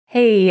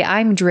Hey,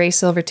 I'm Dre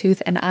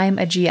Silvertooth, and I'm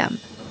a GM.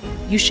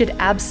 You should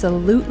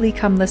absolutely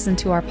come listen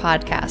to our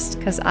podcast,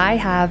 because I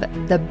have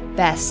the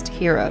best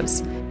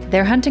heroes.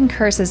 They're hunting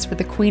curses for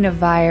the Queen of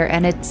Vyre,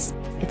 and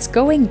it's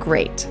going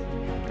great.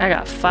 I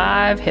got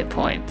 5 hit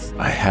points.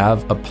 I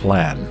have a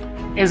plan.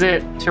 Is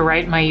it to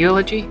write my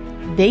eulogy?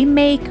 They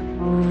make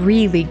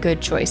really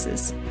good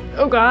choices.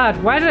 Oh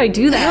god, why did I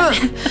do that?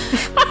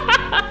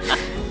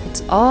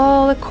 It's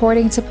all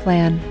according to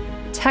plan.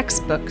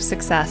 Textbook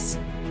success.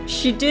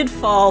 She did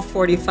fall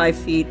 45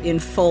 feet in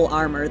full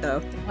armor,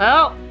 though.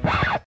 Well,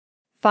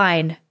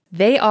 Fine.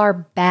 They are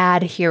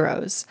bad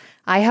heroes.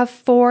 I have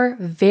 4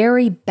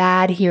 very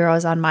bad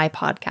heroes on my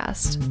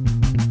podcast.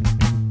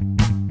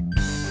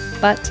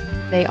 But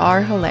they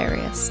are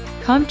hilarious.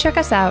 Come check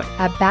us out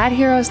at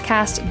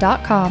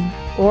badheroescast.com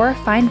or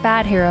find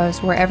Bad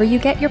Heroes wherever you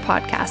get your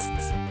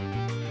podcasts.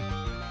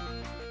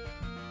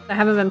 I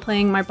haven't been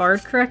playing my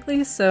bard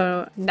correctly,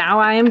 so now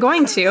I am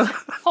going to.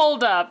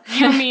 hold up.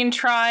 You mean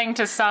trying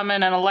to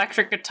summon an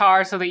electric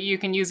guitar so that you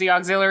can use the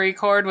auxiliary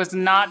cord was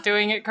not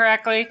doing it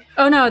correctly?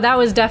 Oh no, that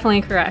was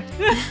definitely correct.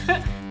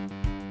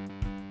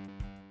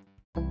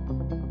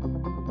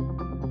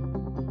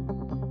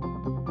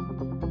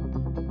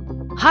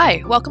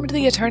 Hi, welcome to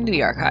the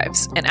Eternity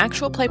Archives, an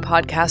actual play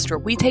podcast where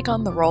we take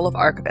on the role of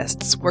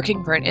archivists,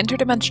 working for an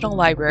interdimensional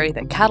library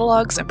that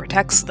catalogs and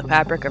protects the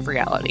fabric of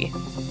reality.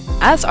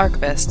 As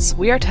archivists,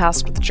 we are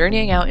tasked with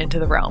journeying out into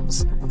the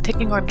realms,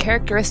 taking on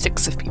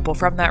characteristics of people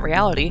from that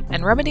reality,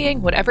 and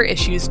remedying whatever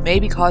issues may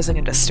be causing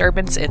a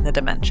disturbance in the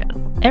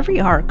dimension.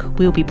 Every arc,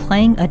 we will be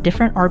playing a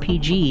different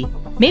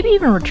RPG, maybe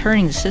even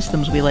returning to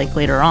systems we like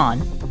later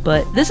on.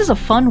 But this is a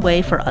fun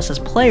way for us as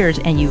players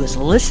and you as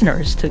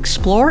listeners to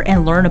explore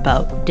and learn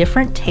about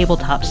different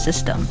tabletop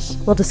systems.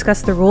 We'll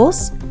discuss the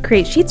rules,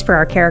 create sheets for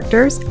our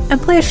characters, and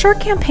play a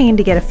short campaign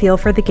to get a feel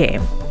for the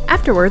game.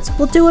 Afterwards,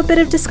 we'll do a bit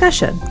of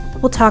discussion.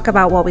 We'll talk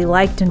about what we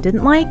liked and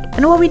didn't like,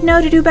 and what we'd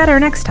know to do better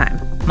next time.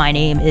 My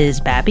name is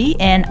Babby,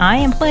 and I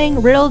am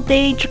playing Riddle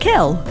de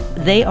Jaquel.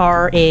 They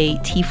are a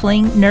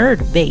tiefling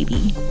nerd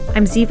baby.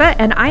 I'm Ziva,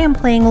 and I am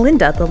playing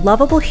Linda, the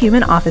lovable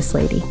human office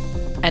lady.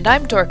 And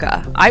I'm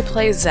Dorka. I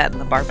play Zen,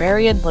 the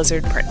barbarian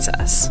lizard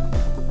princess.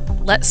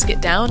 Let's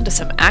get down to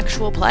some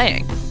actual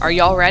playing. Are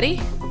y'all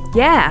ready?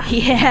 Yeah!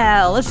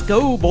 Yeah, let's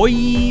go,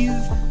 boys!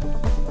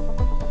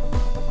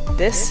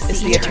 This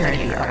is the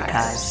Eternity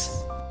Archives.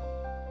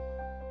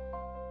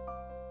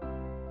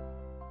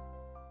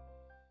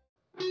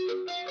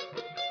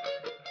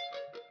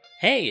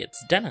 Hey,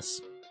 it's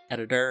Dennis,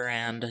 editor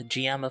and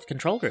GM of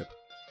Control Group.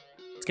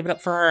 Let's give it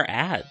up for our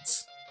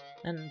ads.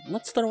 And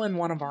let's throw in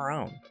one of our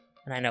own.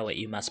 And I know what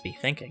you must be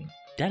thinking.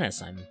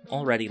 Dennis, I'm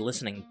already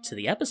listening to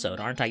the episode.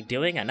 Aren't I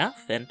doing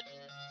enough? And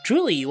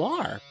truly you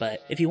are.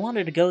 But if you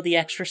wanted to go the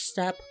extra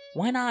step,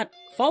 why not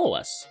follow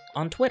us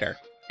on Twitter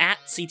at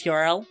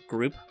CTRL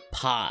Group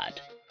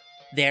Pod.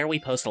 There we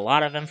post a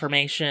lot of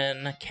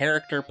information,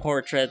 character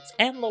portraits,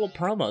 and little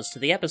promos to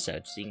the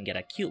episode, so you can get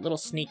a cute little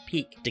sneak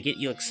peek to get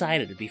you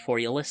excited before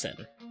you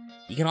listen.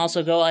 You can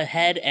also go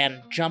ahead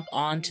and jump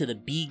on to the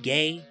Be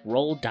Gay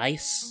Roll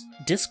Dice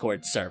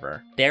Discord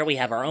server. There we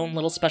have our own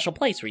little special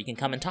place where you can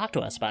come and talk to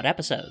us about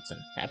episodes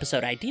and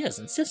episode ideas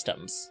and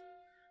systems.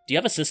 Do you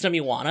have a system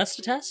you want us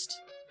to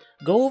test?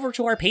 Go over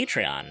to our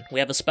Patreon.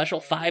 We have a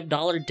special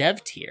 $5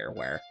 dev tier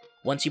where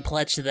once you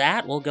pledge to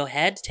that, we'll go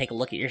ahead, take a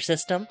look at your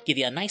system, give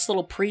you a nice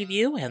little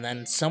preview, and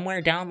then somewhere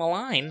down the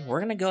line, we're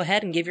going to go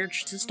ahead and give your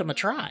system a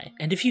try.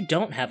 And if you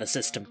don't have a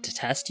system to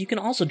test, you can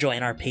also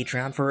join our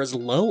Patreon for as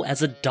low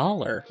as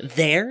 $1.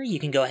 There, you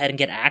can go ahead and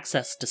get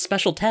access to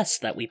special tests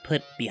that we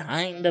put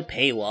behind a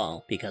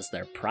paywall, because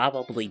they're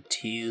probably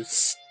too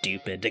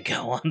stupid to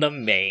go on the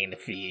main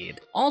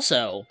feed.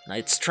 Also,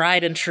 it's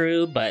tried and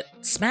true, but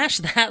smash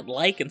that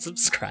like and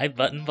subscribe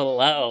button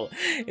below.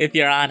 If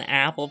you're on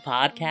Apple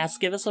Podcasts,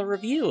 give us a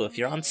review. If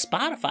you're on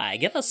Spotify,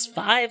 give us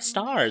 5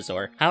 stars,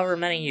 or however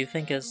many you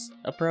think is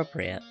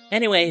appropriate.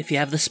 Anyway, if you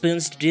have the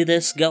spoons to do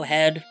this, go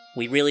ahead.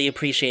 We really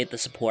appreciate the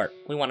support.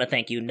 We want to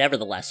thank you,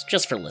 nevertheless,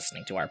 just for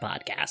listening to our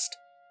podcast.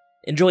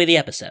 Enjoy the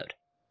episode.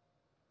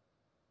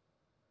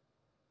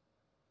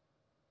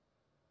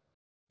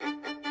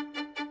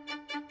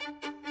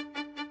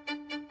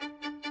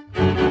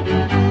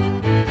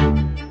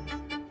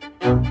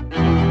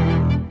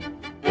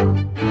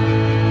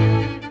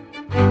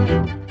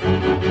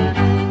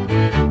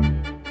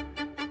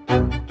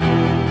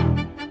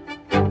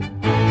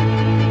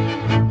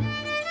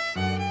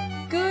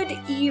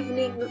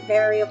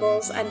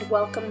 Variables, and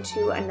welcome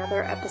to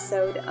another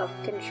episode of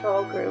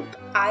Control Group.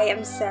 I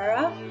am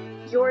Sarah,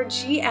 your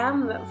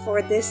GM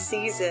for this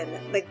season,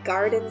 The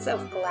Gardens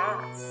of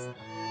Glass.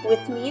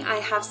 With me, I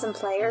have some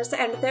players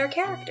and their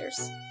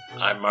characters.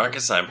 I'm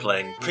Marcus, I'm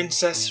playing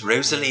Princess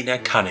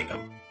Rosalina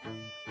Cunningham.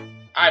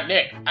 I'm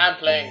Nick, I'm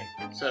playing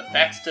Sir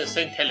Baxter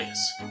St.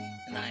 Helios.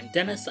 And I'm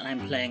Dennis, and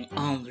I'm playing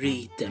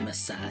Henri de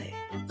Massai.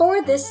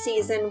 For this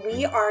season,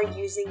 we are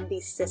using the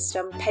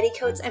system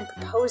Petticoats and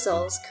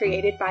Proposals,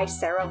 created by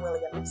Sarah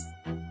Williams.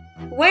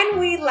 When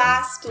we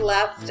last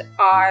left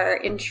our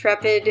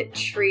intrepid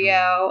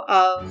trio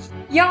of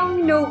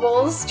young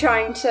nobles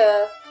trying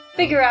to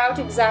figure out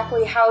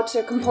exactly how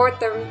to comport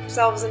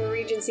themselves in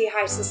Regency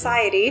high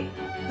society,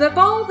 the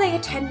ball they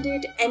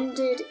attended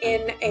ended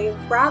in a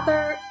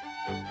rather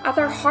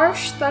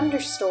harsh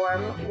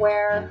thunderstorm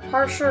where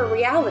harsher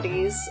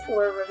realities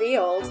were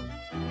revealed.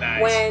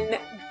 Nice. When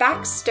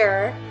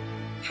Baxter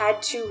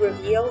had to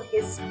reveal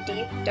his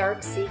deep,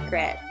 dark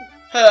secret.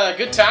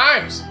 Good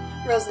times.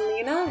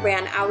 Rosalina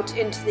ran out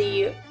into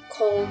the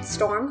cold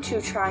storm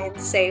to try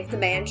and save the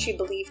man she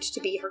believed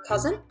to be her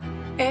cousin.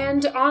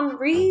 And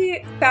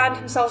Henri found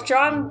himself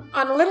drawn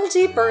on a little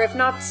deeper, if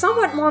not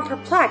somewhat more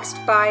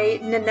perplexed, by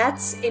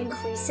Nanette's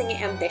increasing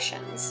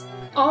ambitions.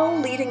 All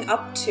leading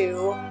up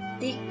to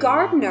the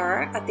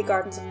gardener at the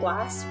Gardens of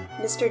Glass,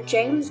 Mr.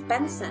 James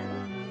Benson,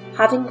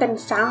 having been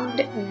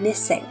found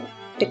missing,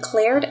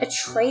 declared a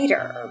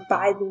traitor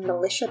by the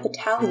militia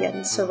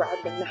battalion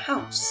surrounding the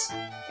house.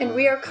 And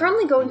we are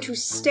currently going to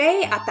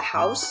stay at the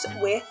house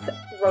with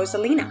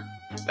Rosalina.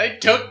 They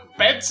took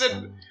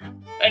Benson.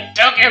 They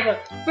took him.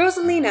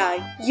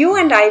 Rosalina, you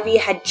and Ivy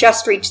had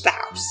just reached the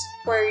house,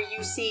 where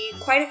you see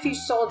quite a few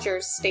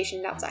soldiers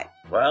stationed outside.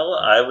 Well,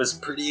 I was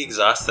pretty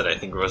exhausted. I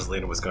think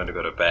Rosalina was going to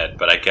go to bed,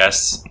 but I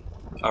guess...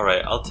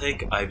 Alright, I'll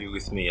take Ivy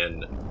with me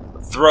and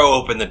throw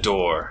open the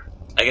door.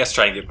 I guess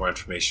try and get more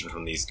information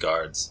from these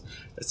guards.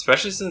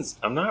 Especially since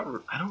I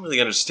don't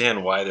really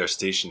understand why they're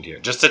stationed here.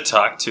 Just to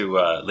talk to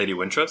Lady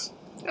Winthrose?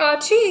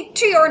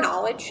 To your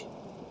knowledge.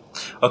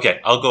 Okay,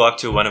 I'll go up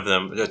to one of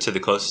them, to the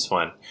closest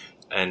one,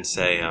 and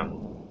say,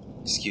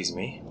 excuse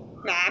me?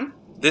 Ma'am?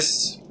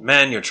 This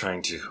man you're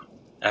trying to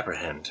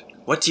apprehend,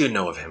 what do you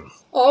know of him?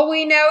 All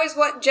we know is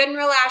what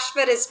General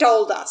Ashford has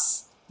told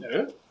us.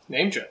 No?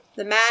 Name drop.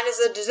 The man is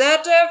a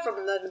deserter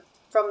from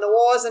the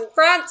wars in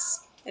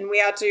France, and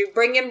we are to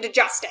bring him to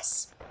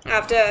justice.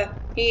 After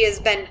he has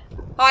been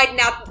hiding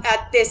out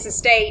at this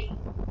estate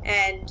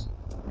and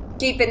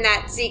keeping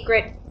that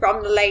secret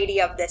from the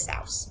lady of this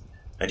house.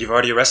 And you've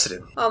already arrested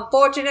him?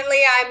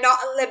 Unfortunately, I am not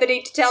at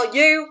liberty to tell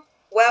you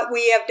what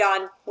we have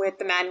done with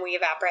the man we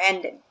have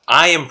apprehended.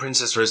 I am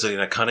Princess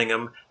Rosalina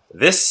Cunningham.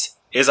 This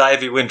is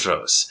Ivy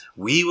Winthrose.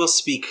 We will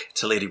speak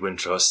to Lady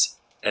Winthrose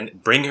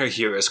and bring her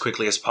here as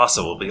quickly as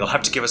possible, but you'll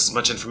have to give us as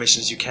much information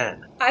as you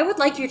can. I would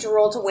like you to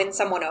roll to win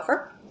someone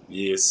over.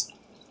 Yes.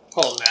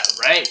 Holding that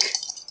rank.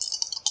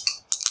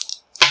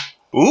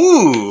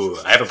 Ooh,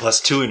 I have a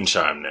 +2 in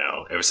charm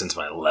now, ever since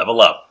my level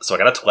up, so I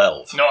got a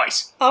 12.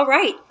 Nice. All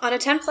right. On a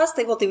 10 plus,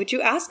 they will do what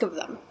you ask of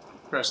them.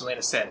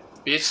 Rosalina said,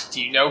 "Bitch, do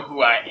you know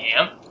who I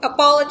am?"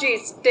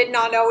 Apologies. Did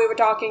not know we were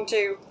talking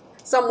to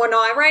someone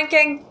high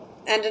ranking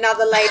and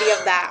another lady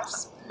of the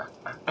house.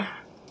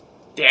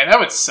 Damn, that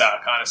would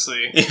suck,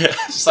 honestly. Yeah.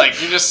 Just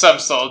like, you're just some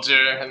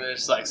soldier, and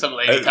there's like some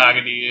lady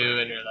talking to you,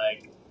 and you're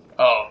like,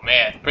 oh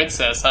man,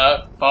 princess,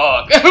 huh?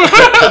 Fuck.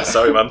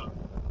 Sorry, Mum.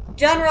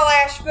 General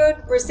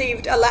Ashford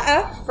received a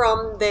letter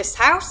from this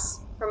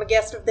house, from a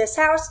guest of this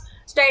house,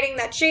 stating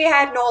that she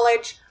had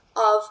knowledge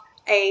of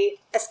a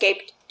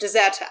escaped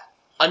deserter.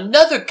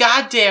 Another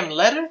goddamn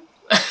letter?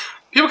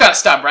 People gotta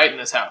stop writing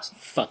this house.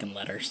 Fucking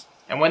letters.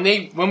 And when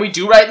we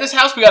do write in this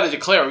house, we gotta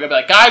declare. We gotta be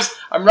like, guys,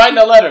 I'm writing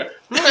a letter.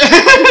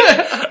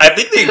 I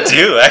think they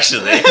do,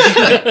 actually.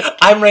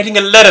 I'm writing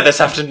a letter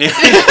this afternoon.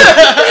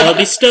 I'll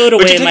be stowed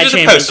away in my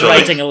chambers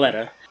writing a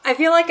letter. I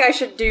feel like I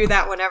should do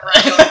that whenever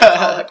I go to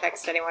call or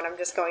text anyone. I'm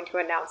just going to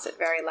announce it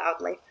very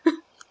loudly.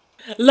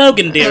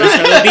 Logan, dearest,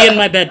 I will be in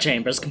my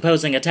bedchambers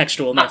composing a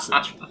textual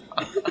message.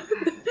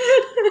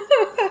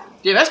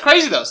 Yeah, that's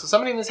crazy though. So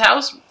somebody in this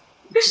house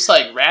just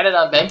like ratted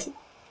on Benson?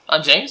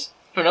 On James?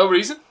 For no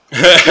reason?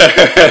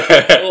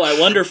 Oh, I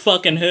wonder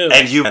fucking who.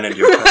 And you and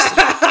your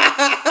custody.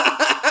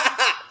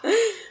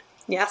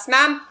 Yes,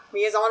 ma'am.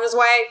 He is on his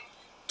way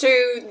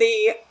to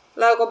the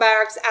local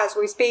barracks as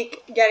we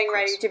speak, getting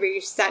ready to be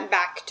sent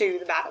back to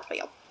the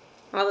battlefield.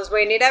 Well, as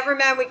we need every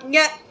man we can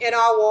get in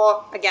our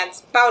war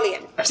against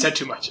Bolian. I've said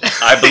too much.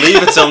 I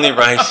believe it's only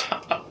right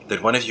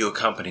that one of you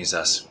accompanies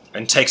us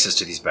and takes us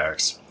to these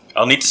barracks.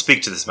 I'll need to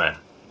speak to this man.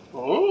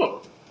 Ooh.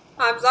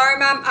 I'm sorry,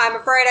 ma'am. I'm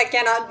afraid I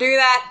cannot do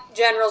that.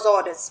 General's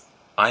orders.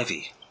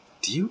 Ivy,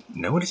 do you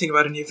know anything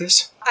about any of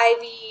this?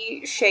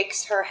 Ivy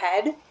shakes her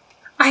head.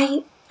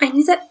 I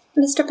knew that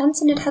Mr.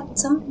 Benson had had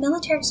some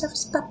military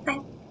service, but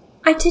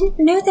I didn't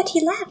know that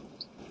he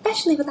left,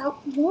 especially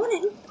without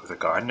warning. The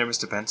gardener,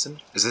 Mr.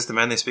 Benson? Is this the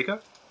man they speak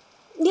of?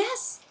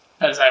 Yes.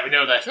 How does Ivy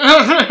know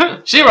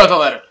that? She wrote the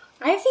letter.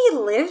 Ivy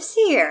lives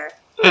here.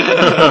 What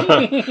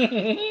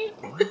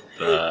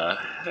the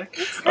heck?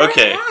 It's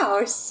her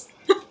house.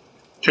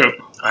 True.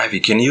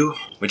 Ivy,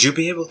 would you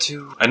be able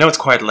to, I know it's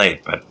quite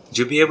late, but would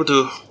you be able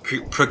to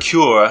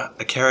procure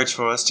a carriage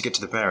for us to get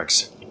to the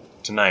barracks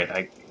tonight?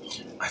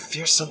 I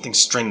fear something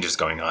strange is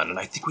going on, and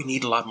I think we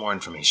need a lot more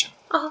information.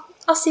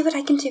 I'll see what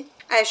I can do.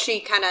 As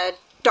she kind of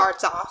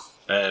darts off.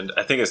 And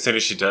I think as soon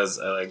as she does,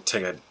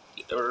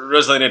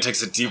 Rosalina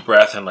takes a deep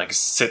breath and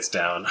sits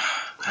down.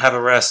 Have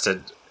a rest,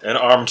 and an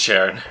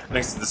armchair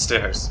next to the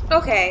stairs.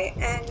 Okay,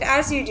 and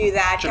as you do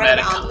that,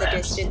 Dramatic kind of out in the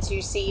collapse. distance,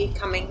 you see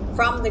coming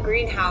from the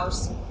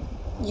greenhouse,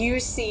 you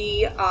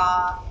see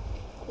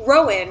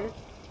Rowan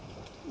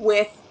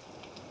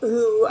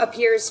who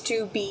appears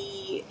to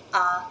be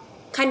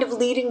kind of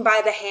leading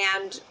by the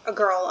hand a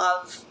girl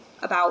of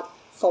about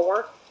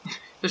 4.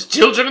 There's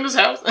children in this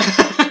house?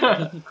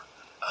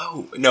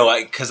 Oh, no,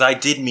 because I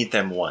did meet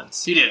them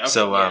once. You did, okay.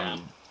 So,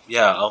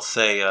 yeah, I'll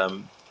say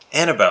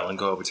Annabelle and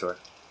go over to her.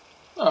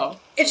 Oh.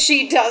 And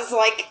she does,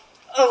 like,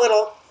 a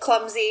little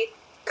clumsy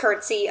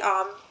curtsy.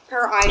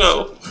 Her eyes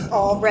are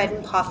all red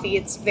and puffy.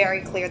 It's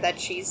very clear that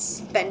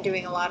she's been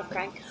doing a lot of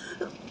crying.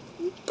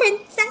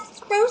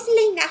 Princess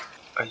Rosalina!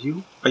 Are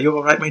you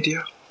alright, my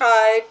dear?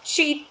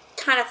 She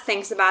kind of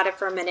thinks about it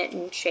for a minute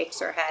and shakes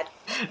her head.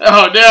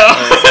 Oh,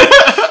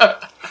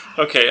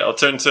 no! Okay, I'll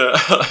turn to...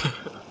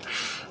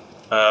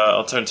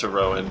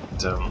 Rowan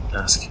and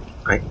ask,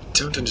 I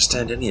don't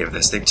understand any of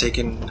this. They've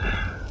taken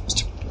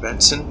Mr.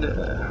 Benson?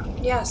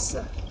 Yes,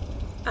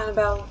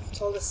 Annabelle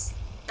told us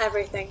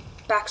everything.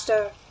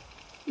 Baxter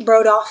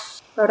rode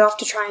off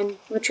to try and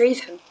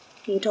retrieve him.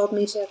 He told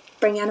me to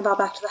bring Annabelle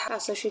back to the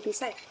house so she'd be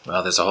safe.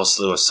 Well, there's a whole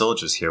slew of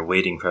soldiers here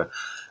waiting for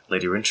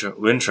Lady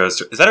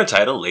Wintrose. Is that her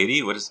title,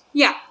 Lady? What is...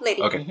 Yeah,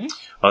 Lady. Okay.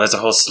 Well, there's a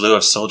whole slew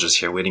of soldiers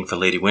here waiting for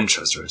Lady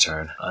Wintrose to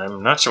return.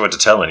 I'm not sure what to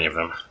tell any of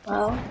them.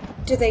 Well,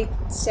 did they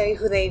say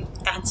who they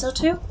answer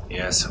to?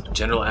 Yes,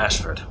 General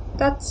Ashford.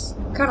 That's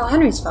Colonel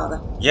Henry's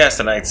father. Yes,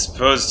 and I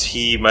suppose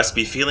he must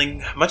be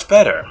feeling much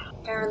better.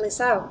 Apparently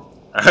so.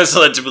 I was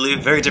led to believe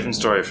a very different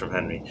story from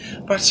Henry.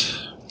 But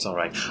it's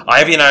alright.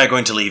 Ivy and I are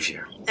going to leave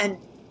here. And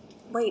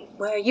wait,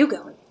 where are you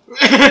going?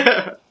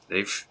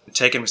 They've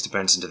taken Mr.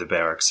 Benson to the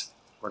barracks.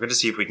 We're going to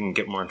see if we can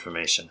get more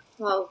information.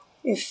 Well,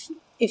 if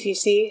you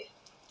see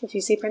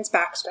Prince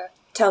Baxter,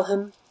 tell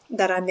him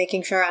that I'm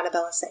making sure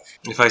Annabelle is safe.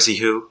 If I see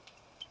who?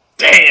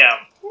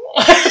 Damn!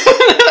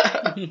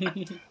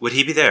 Would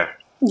he be there?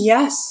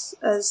 Yes,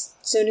 as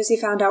soon as he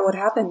found out what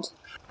happened.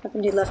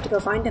 He left to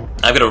go find him.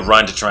 I'm going to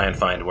run to try and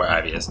find where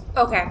Ivy is.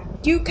 Okay.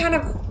 You kind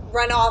of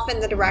run off in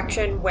the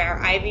direction where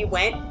Ivy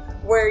went,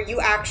 where you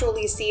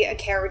actually see a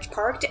carriage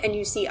parked, and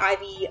you see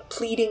Ivy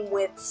pleading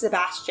with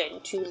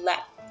Sebastian to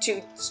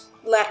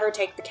let her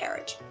take the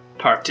carriage.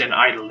 Parked and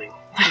idling.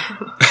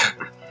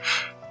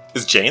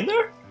 Is Jane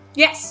there?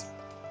 Yes.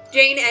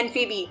 Jane and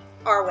Phoebe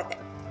are with him.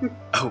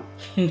 Oh.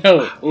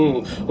 No.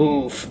 Ooh.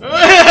 Oof. Okay.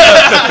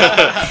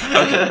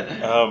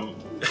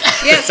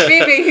 Yes,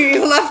 Phoebe, who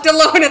you left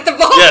alone at the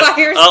ball Yes,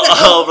 by yourself.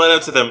 I'll run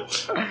up to them.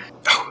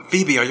 Oh,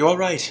 Phoebe, are you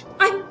alright?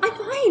 I'm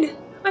fine.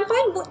 I'm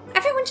fine.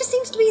 Everyone just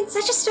seems to be in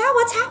such a stir.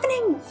 What's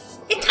happening?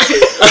 It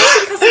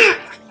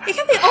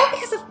can't be all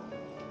because of...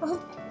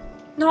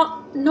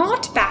 Well,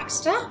 not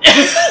Baxter.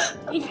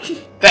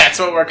 That's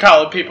what we're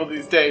calling people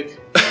these days.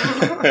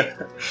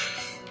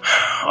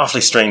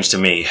 Awfully strange to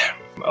me.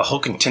 A whole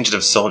contingent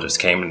of soldiers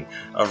came and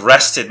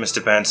arrested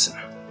Mr. Benson.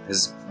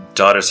 His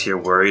daughter's here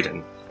worried,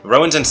 and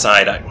Rowan's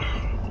inside.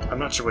 I'm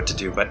not sure what to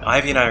do, but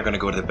Ivy and I are going to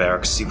go to the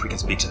barracks, see if we can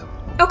speak to them.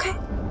 Okay.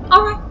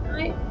 All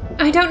right.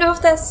 I don't know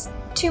if there's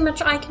too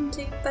much I can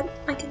do, but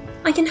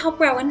I can help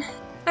Rowan.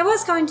 I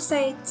was going to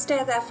say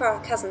stay there for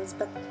our cousins,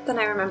 but then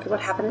I remembered what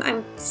happened.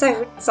 I'm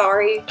so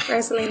sorry,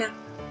 Rosalina.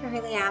 I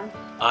really am.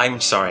 I'm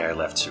sorry I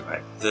left you.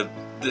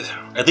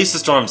 At least the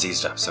storm's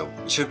eased up, so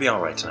we should be all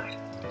right tonight.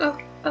 Oh,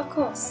 of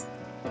course.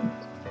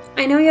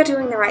 I know you're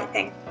doing the right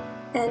thing.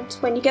 And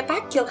when you get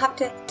back, you'll have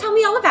to tell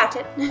me all about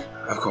it.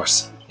 Of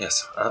course,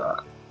 yes.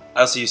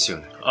 I'll see you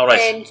soon. All right.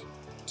 And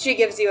she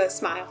gives you a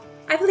smile.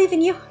 I believe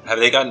in you. Have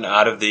they gotten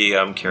out of the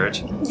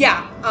carriage?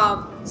 Yeah,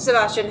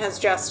 Sebastian has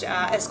just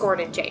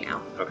escorted Jane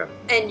out. Okay.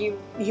 And you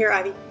hear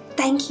Ivy,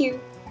 Thank you,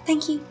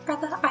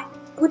 brother. I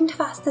wouldn't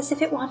have asked this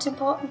if it weren't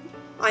important.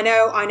 I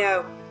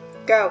know.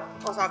 Go,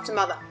 I'll talk to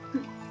Mother.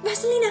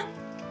 Rosalina,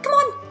 come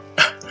on.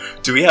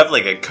 Do we have,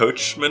 like, a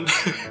coachman?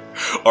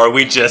 Or are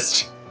we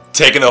just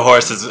taking the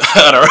horses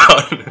on our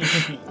own?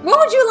 What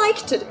would you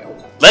like to do?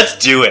 Let's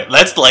do it.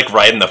 Let's, like,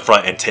 ride in the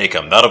front and take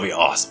them. That'll be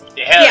awesome.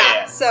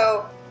 Yeah,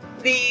 so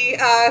the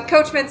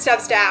coachman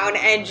steps down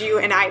and you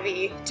and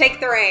Ivy take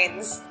the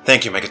reins.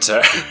 Thank you, my good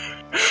sir.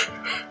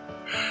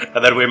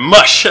 And then we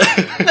mush.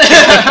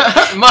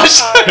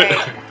 Mush?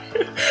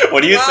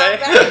 What do you say?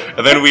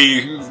 And then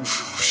we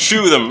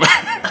shoo them.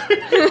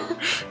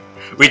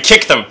 We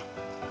kick them.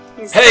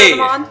 Hey!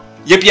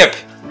 Yip.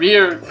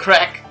 Rear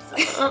crack.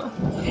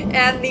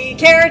 And the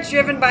carriage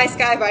driven by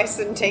Sky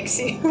Bison takes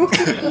you.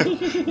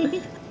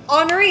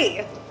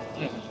 Henri.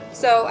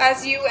 So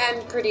as you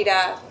and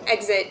Perdita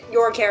exit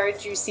your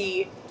carriage, you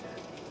see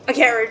a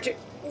carriage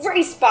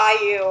race by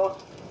you,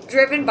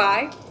 driven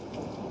by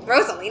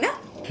Rosalina.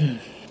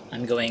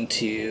 I'm going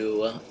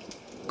to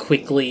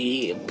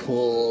quickly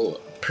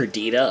pull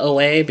Perdita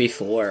away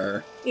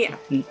before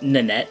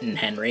Nanette and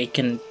Henry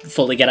can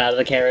fully get out of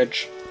the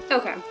carriage.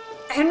 Okay.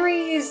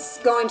 Henry is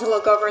going to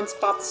look over and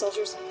spot the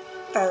soldiers.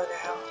 Oh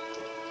no.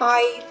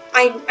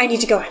 I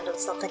need to go handle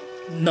something.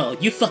 No,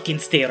 you fucking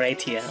stay right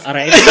here,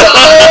 alright?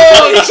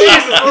 Oh,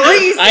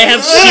 Jesus! I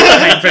have shit on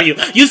hand for you.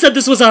 You said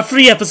this was our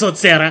free episode,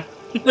 Sarah.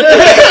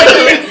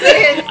 Yes,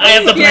 it is. I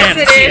have the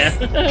Yes,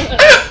 plans.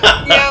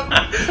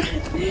 Yeah.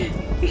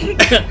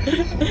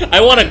 I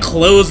want to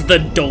close the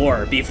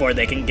door before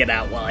they can get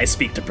out while I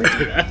speak to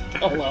Perdita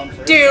alone.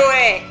 Do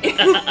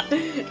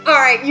it. All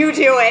right, you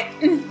do it.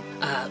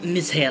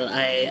 Miss Hale,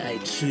 I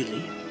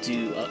truly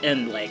do.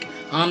 And, like,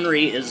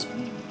 Henri is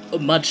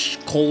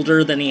much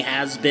colder than he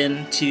has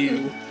been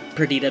to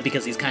Perdita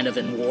because he's kind of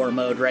in war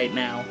mode right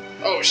now.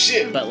 Oh,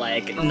 shit. But,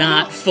 like,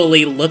 not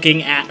fully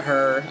looking at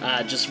her,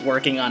 just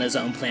working on his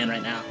own plan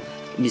right now.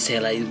 Miss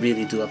Hale, I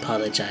really do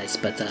apologize,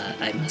 but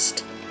I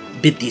must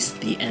bid this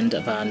the end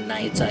of our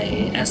night.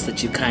 I ask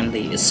that you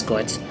kindly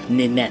escort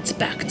Ninette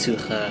back to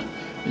her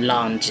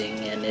lodging,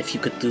 and if you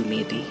could do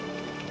me the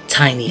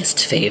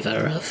tiniest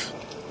favor of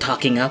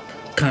talking up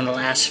Colonel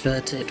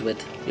Ashford, it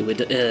would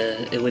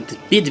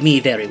bid me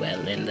very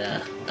well and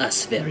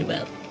us very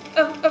well.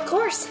 Of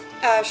course.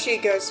 She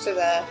goes to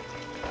the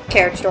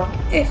carriage door.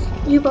 If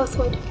you both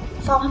would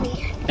follow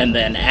me. And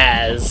then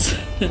as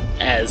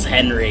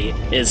Henry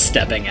is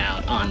stepping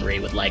out, Henri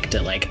would like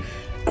to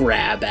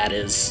grab at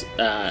his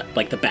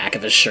the back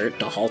of his shirt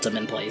to halt him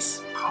in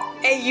place.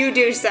 And you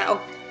do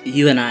so.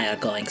 You and I are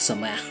going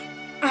somewhere.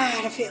 I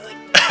had a feeling.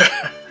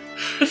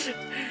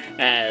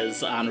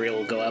 As Henri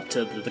will go up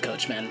to the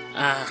coachman.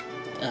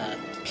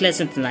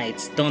 Pleasant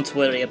night. Don't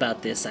worry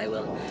about this. I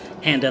will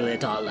handle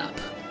it all up.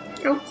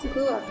 Oh,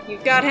 cool.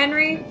 You've got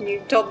Henry.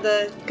 You've told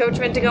the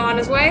coachman to go on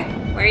his way.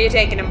 Where are you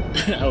taking him?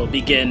 I will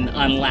begin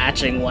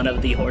unlatching one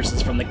of the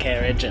horses from the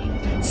carriage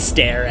and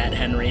stare at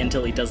Henry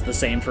until he does the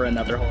same for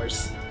another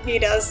horse. He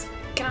does.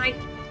 Can I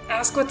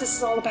ask what this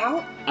is all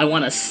about? I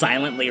want to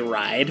silently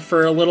ride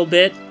for a little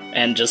bit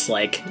and just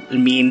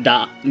mean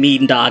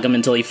dog him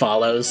until he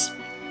follows.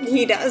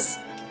 He does.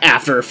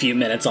 After a few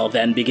minutes, I'll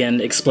then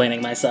begin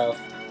explaining myself.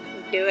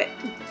 Do it.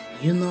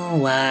 You know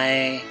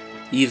why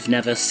you've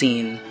never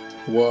seen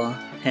war,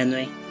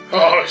 Henry?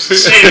 Oh,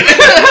 shit.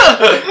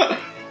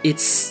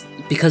 It's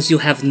because you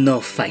have no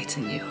fight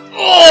in you.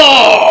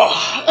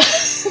 Oh!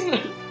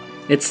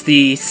 It's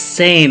the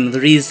same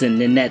reason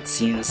Ninette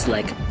seems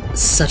like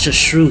such a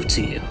shrew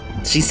to you.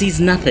 She sees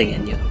nothing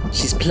in you.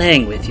 She's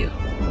playing with you.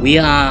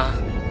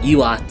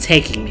 You are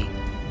taking me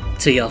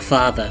to your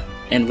father,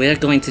 and we're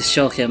going to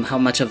show him how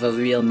much of a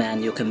real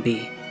man you can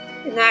be.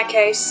 In that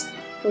case,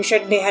 we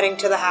should be heading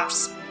to the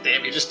house.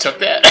 Damn, you just took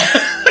that.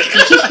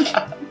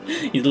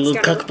 You little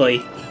cuck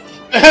boy.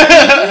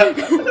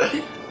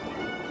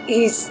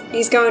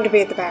 He's going to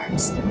be at the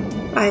barracks.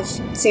 I've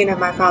seen how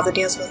my father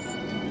deals with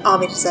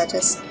army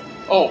deserters.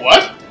 Oh,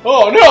 what?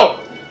 Oh, no!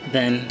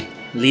 Then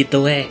lead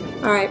the way.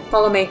 Alright,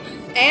 follow me.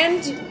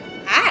 And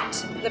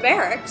at the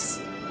barracks,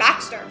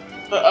 Baxter.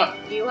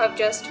 You have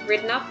just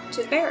ridden up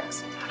to the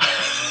barracks.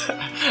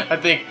 I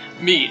think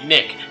me,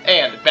 Nick,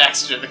 and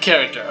Baxter, the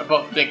character, are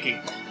both thinking,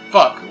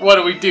 fuck, what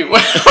do we do?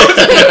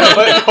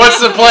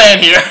 What's the plan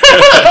here?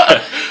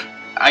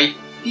 I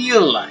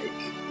feel like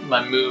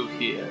my move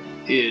here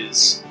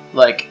is,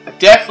 I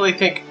definitely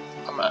think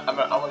I'm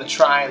gonna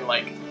try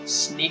and,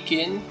 sneak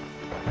in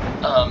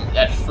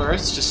at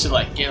first, just to,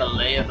 get a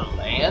lay of the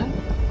land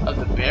of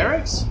the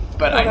barracks.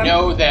 But okay. I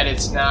know that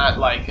it's not,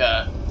 I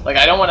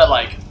don't want to,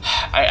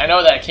 I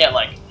know that I can't,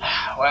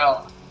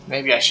 well,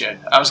 maybe I should.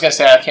 I was gonna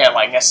say I can't,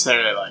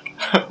 necessarily,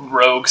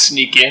 rogue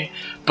sneak in,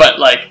 but,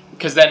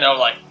 because then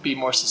they'll, be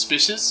more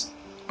suspicious.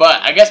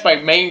 But I guess my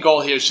main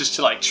goal here is just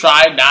to,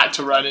 try not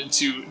to run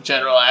into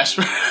General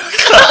Ashford.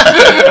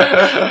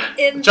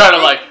 Try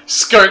to,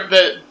 skirt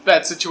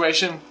that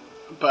situation.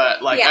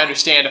 But, yeah. I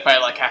understand if I,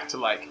 have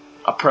to,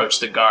 approach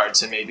the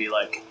guards and maybe,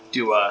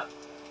 do an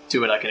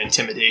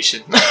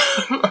intimidation.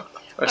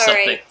 Or something.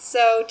 Alright,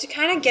 so to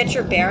kind of get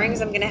your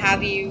bearings, I'm going to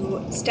have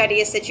you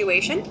study a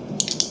situation.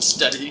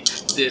 Study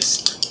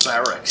this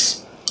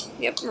barracks.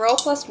 Yep, roll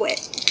plus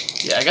wit.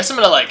 Yeah, I guess I'm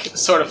going to,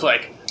 sort of,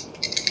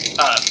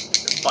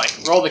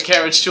 roll the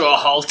carriage to a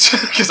halt,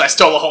 because I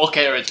stole a whole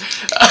carriage.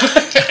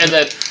 And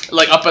then,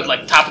 up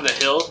at, top of the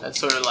hill, and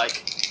sort of,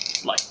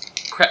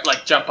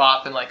 jump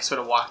off and, sort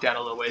of walk down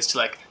a little ways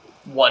to,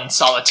 one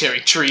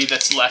solitary tree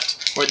that's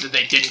left where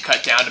they didn't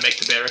cut down to make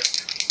the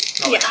barracks.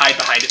 And I'll, hide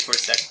behind it for a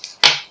second.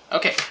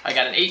 Okay, I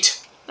got an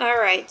 8.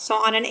 Alright, so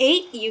on an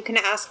 8, you can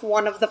ask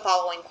one of the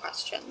following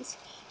questions.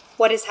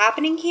 What is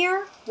happening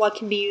here? What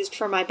can be used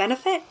for my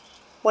benefit?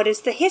 What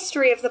is the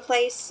history of the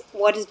place?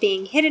 What is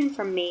being hidden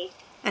from me?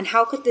 And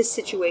how could this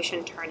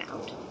situation turn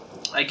out?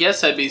 I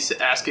guess I'd be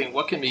asking,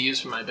 what can be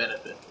used for my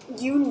benefit?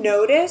 You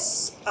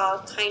notice,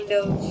 kind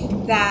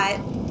of, that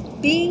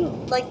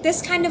being,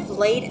 this kind of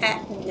late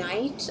at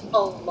night, a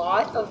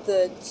lot of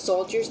the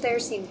soldiers there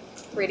seem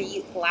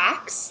pretty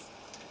lax.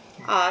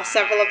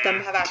 Several of them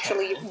have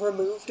actually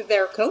removed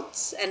their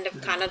coats and have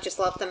kind of just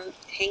left them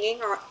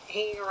hanging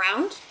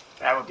around.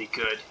 That would be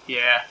good,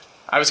 yeah.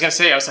 I was gonna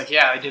say,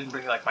 I didn't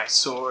bring, my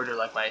sword or,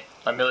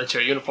 my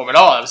military uniform at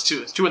all. I was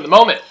too in the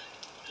moment.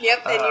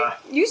 Yep, and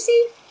you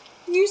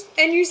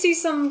see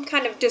some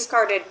kind of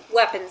discarded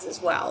weapons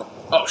as well.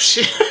 Oh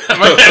shit!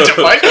 Am I going to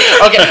fight?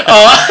 Okay.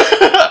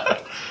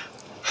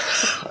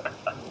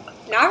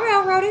 Not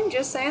railroading,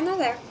 just saying they're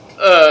there.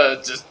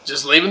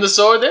 Just leaving the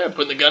sword there,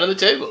 putting the gun on the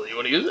table. You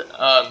want to use it?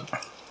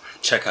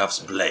 Chekhov's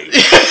blade.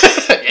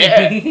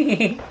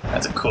 Yeah.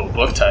 That's a cool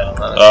book title.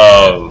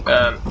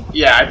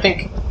 Yeah, I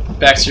think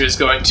Baxter is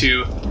going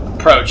to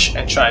approach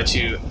and try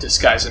to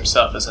disguise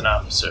himself as an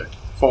officer,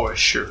 for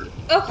sure.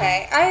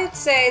 Okay, I'd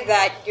say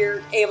that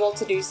you're able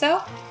to do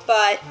so,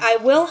 but I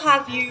will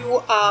have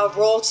you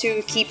roll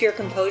to keep your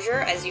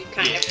composure as you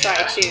kind of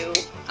try to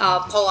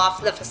pull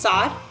off the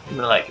facade. I'm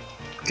gonna, like,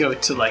 go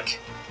to, like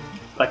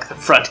the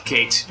front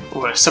gate,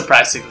 where,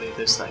 surprisingly,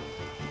 there's, like,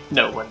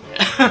 no one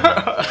there.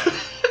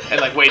 And,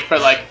 like, wait for,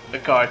 like, the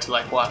guard to,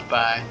 like, walk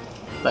by,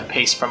 like,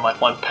 pace from,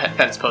 like, one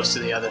fence post to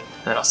the other,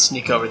 and then I'll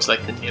sneak over to,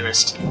 like, the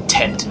nearest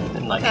tent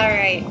and, like...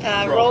 Alright,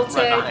 roll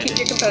to keep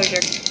your composure.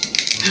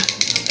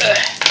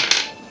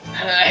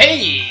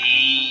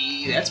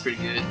 Hey! That's pretty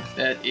good.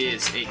 That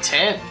is a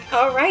 10.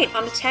 Alright,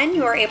 on a 10,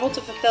 you are able to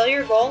fulfill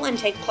your goal and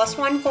take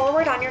 +1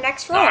 forward on your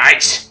next roll.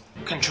 Nice!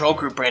 Control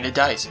group branded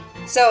dice.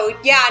 So,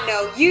 yeah,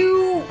 no,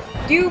 you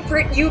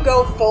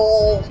go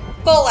full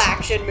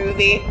action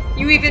movie.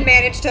 You even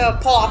managed to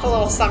pull off a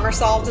little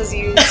somersault as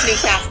you sneak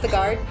past the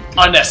guard.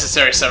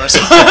 Unnecessary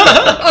somersault.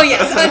 Oh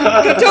yes,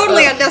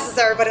 totally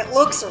unnecessary, but it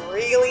looks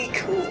really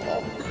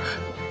cool.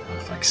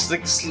 Like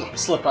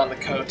slip on the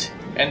coat,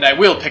 and I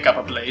will pick up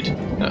a blade.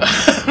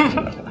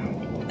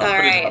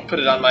 I'll put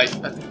it on my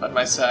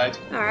side.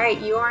 All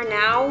right, you are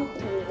now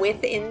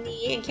within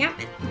the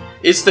encampment.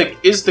 Is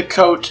the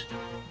coat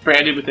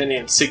branded with any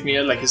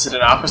insignia? Like, is it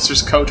an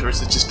officer's coat, or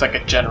is it just like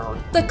a general?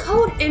 The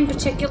coat in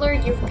particular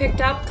you've picked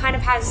up kind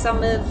of has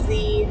some of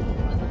the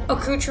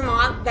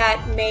accoutrement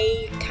that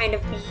may kind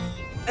of be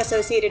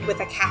associated with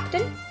a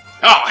captain.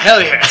 Oh,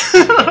 hell yeah!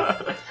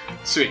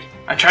 Sweet.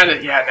 Now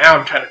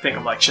I'm trying to think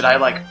of, like, should I,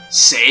 like,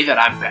 say that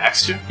I'm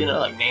Baxter? You know,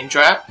 like, name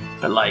drop?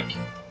 But, like,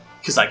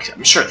 because, like,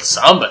 I'm sure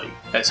somebody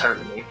has heard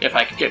of me if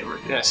I could get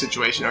in a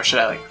situation, or should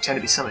I, like, pretend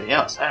to be somebody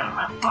else? I don't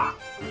know. Fuck.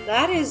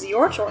 That is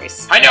your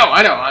choice. I know.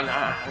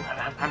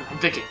 I'm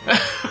thinking.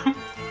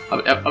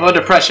 I'm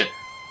under pressure.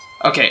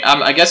 Okay,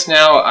 I guess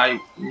now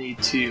I'm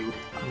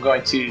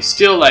going to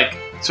still, like,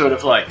 sort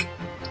of, like,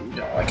 you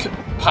know, like,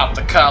 pop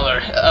the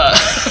collar,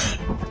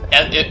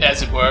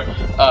 as it were,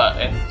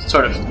 and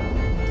sort of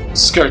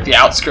skirt the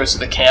outskirts of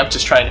the camp,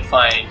 just trying to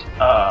find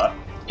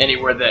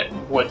anywhere that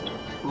would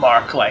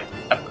mark, like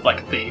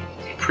the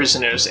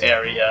prisoners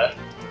area,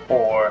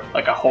 or,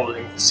 like, a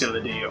holding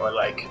facility, or,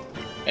 like,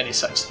 any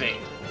such thing.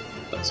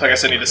 So I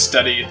guess I need to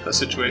study the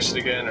situation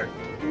again, or...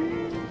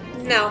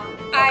 No,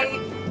 okay.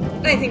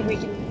 I think we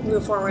can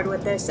move forward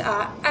with this.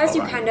 As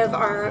you kind of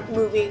are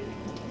moving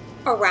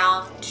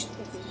around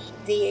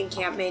the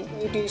encampment,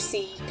 you do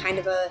see kind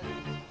of a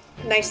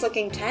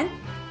nice-looking tent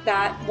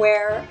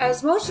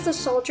whereas most of the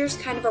soldiers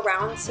kind of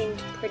around seemed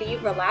pretty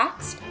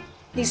relaxed,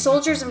 the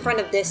soldiers in front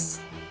of this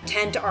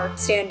tent are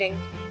standing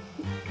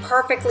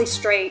perfectly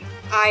straight,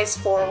 eyes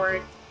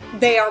forward.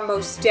 They are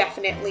most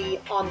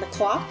definitely on the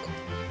clock.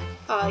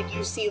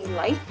 You see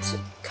light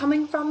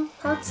coming from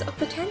parts of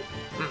the tent,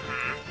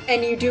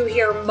 and you do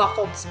hear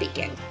muffled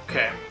speaking.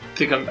 Okay, I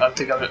think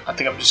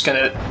I'm just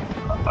gonna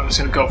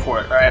go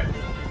for it. All right,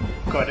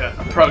 I'm going to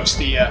approach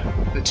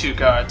the two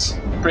guards,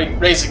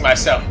 raising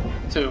myself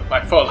to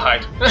my full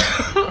height,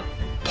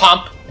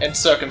 pomp and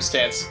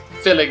circumstance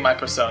filling my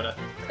persona,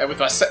 and with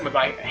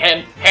my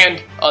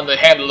hand on the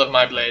handle of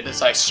my blade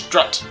as I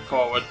strut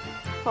forward.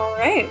 All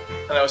right.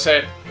 And I will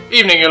say,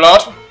 "Evening, your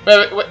lord.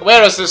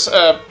 Where is this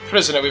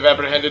prisoner we've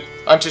apprehended?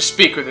 I'm to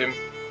speak with him."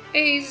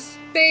 He's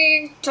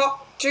being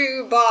talked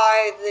to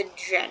by the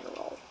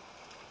general.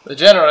 The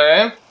general,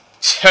 eh?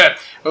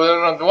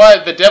 Well, why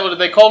the devil did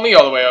they call me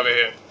all the way over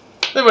here?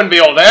 That wouldn't be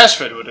old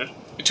Ashford, would it?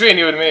 Between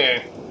you and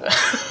me.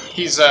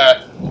 He's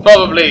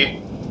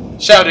probably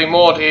shouting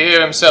more to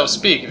hear himself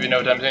speak, if you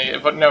know what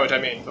I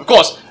mean. Of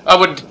course, I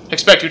wouldn't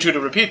expect you two to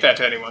repeat that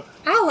to anyone.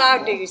 How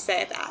loud do you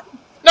say that?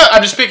 No,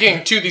 I'm just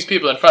speaking to these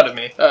people in front of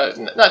me.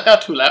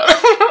 Not too loud.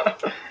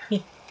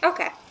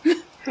 Okay.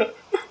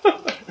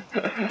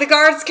 The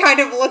guards kind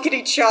of look at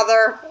each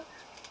other,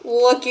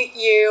 look at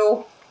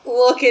you,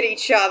 look at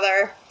each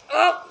other.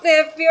 Oh,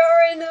 if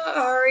you're in a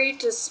hurry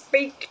to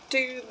speak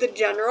to the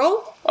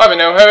general. I'm in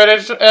no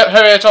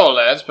hurry at all,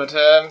 lads, but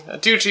a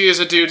duty is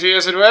a duty,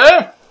 as it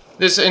were.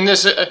 In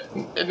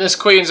this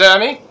Queen's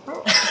army.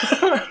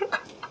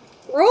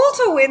 Roll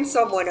to win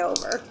someone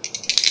over.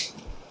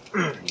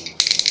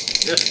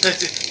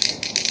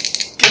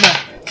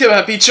 Come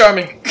on, be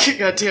charming.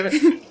 God damn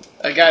it.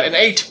 I got an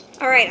 8.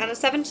 Alright, on a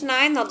 7 to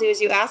 9, they'll do as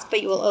you ask,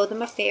 but you will owe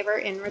them a favor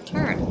in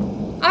return.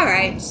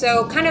 Alright,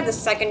 so kind of the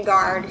second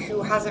guard,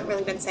 who hasn't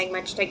really been saying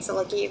much, takes a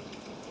look at you.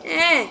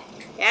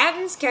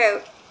 Captain's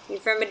coat. You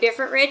from a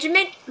different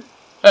regiment?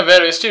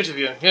 Very astute of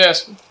you,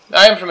 yes.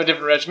 I am from a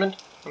different regiment.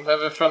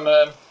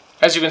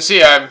 As you can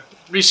see, I'm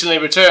recently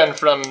returned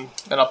from,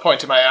 and I'll point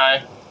to my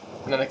eye,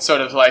 and then I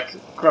sort of, like,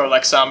 grow,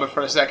 like, somber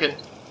for a second,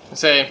 and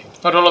say,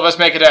 not all of us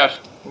make it out.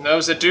 And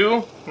those that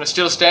do, and are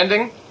still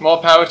standing,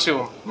 more power to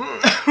them.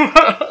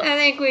 I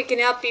think we can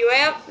help you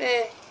out.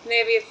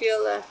 Maybe if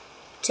you'll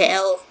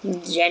tell the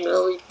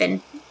general we've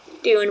been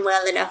doing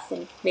well enough,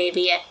 and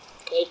maybe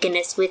taking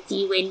us with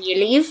you when you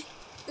leave.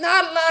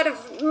 Not a lot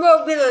of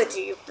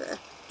mobility for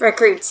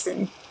recruits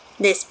in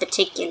this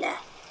particular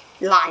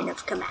line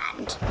of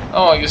command.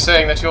 Oh, you're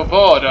saying that you're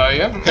bored, are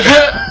you?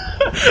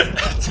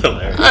 That's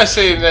hilarious. I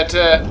see that,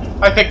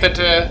 I think that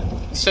the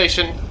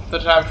station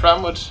that I'm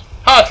from would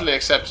heartily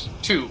accept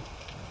 2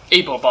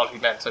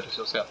 able-bodied men such as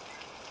yourself.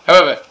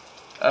 However,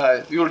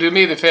 you'll do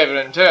me the favor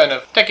in turn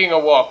of taking a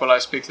walk while I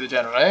speak to the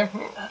general, eh?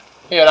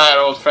 He and I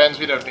are old friends,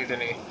 we don't need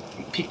any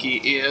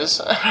picky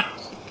ears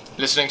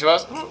listening to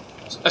us.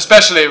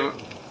 Especially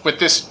with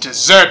this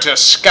deserter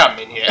scum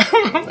in here.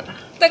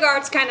 The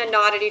guards kind of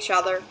nod at each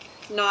other,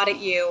 nod at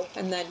you,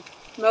 and then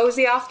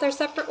mosey off their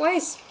separate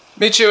ways.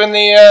 Meet you in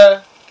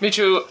the, meet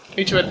you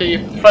at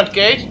the front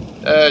gate.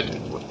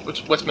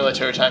 What's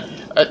military time?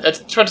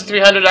 At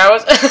 2300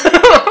 hours?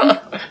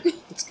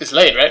 It's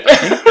late, right? I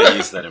think they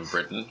use that in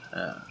Britain.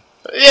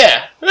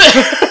 Yeah.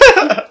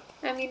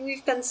 I mean,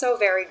 we've been so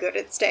very good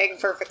at staying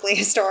perfectly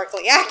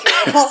historically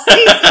accurate all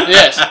season.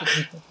 Yes.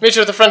 Meet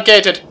you at the front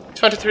gate at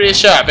 23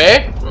 sharp,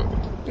 eh?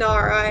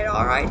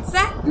 Alright,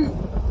 set.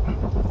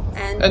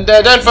 And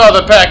don't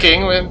bother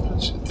packing.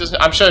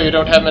 I'm sure you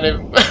don't have many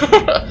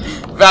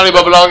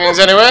valuable belongings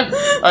anywhere.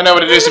 I know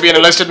what it is to be an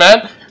enlisted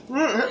man.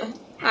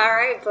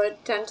 Alright,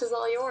 but tent is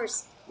all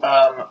yours.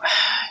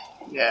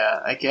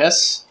 Yeah, I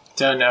guess.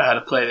 Don't know how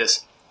to play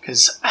this,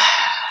 because...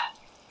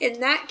 In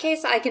that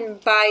case, I can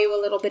buy you a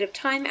little bit of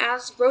time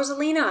as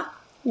Rosalina.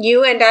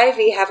 You and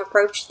Ivy have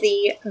approached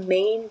the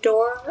main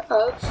door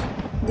of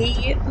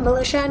the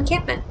militia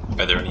encampment.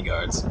 Are there any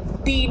guards?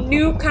 The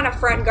new kind of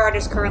front guard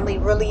is currently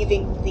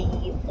relieving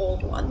the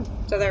old one.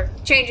 So they're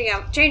changing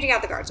out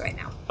the guards right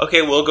now.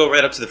 Okay, we'll go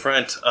right up to the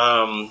front.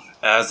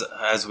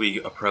 As we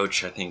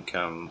approach, I think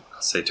I'll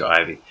say to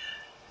Ivy,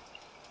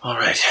 all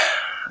right,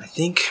 I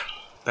think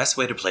best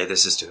way to play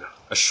this is to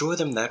assure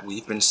them that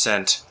we've been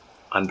sent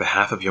on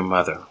behalf of your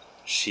mother.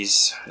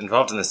 She's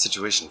involved in this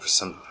situation for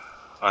some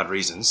odd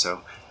reason,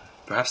 so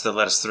perhaps they'll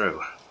let us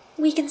through.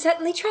 We can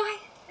certainly try.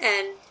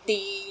 And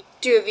the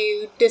two of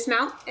you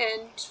dismount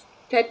and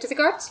head to the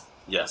guards?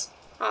 Yes.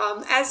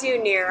 As you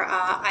near,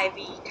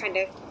 Ivy kind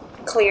of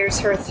clears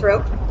her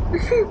throat.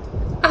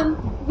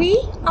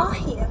 We are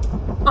here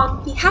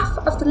on behalf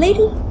of the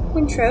Lady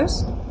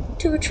Windrose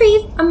to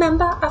retrieve a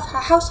member of her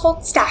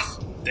household staff.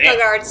 Damn. The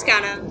guards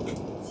kind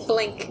of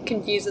blink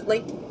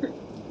confusedly.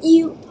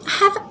 You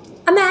have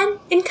a man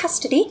in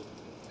custody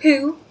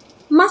who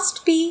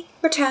must be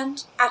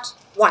returned at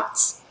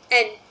once.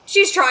 And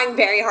she's trying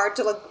very hard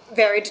to look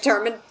very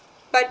determined,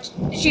 but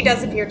she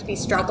does appear to be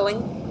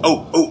struggling.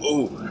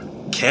 Oh.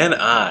 Can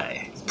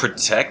I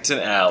protect an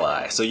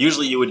ally? So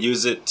usually you would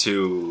use it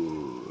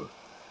to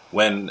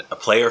when a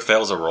player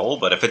fails a roll,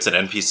 but if it's an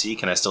NPC,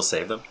 can I still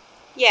save them?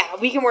 Yeah,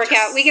 we can work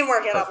out on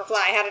the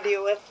fly how to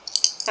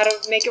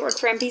make it work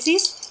for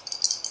NPCs.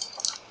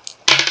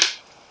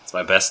 It's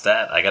my best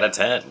stat. I got a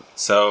 10.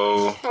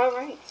 So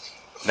Alright.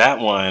 that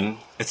one,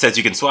 it says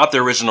you can swap the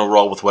original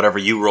roll with whatever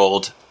you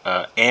rolled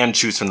and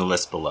choose from the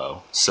list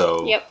below.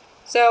 So Yep.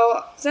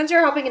 So, since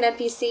you're helping an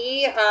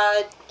NPC,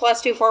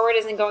 +2 forward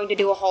isn't going to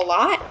do a whole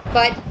lot,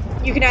 but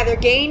you can either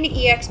gain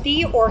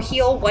EXP or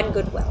heal 1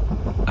 goodwill.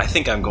 I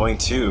think I'm going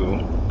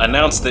to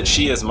announce that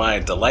she is my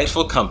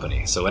delightful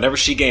company. So whenever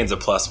she gains a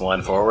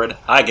 +1 forward,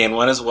 I gain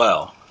 1 as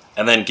well.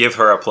 And then give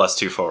her a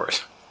 +2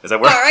 forward. Does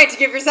that work? Alright, to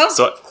give yourself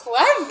So-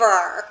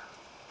 clever!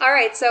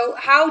 Alright, so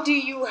how do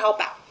you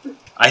help out?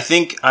 I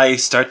think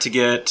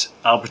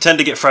I'll pretend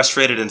to get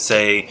frustrated and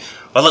say,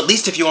 well, at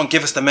least if you won't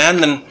give us the man,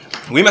 then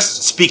we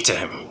must speak to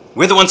him.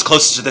 We're the ones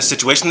closest to this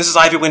situation. This is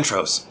Ivy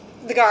Windrose.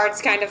 The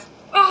guards kind of,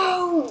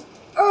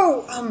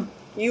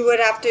 you would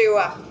have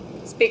to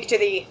speak to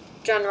the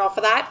general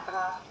for that.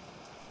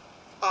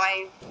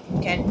 I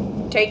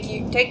can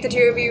take the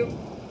two of you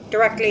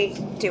directly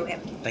to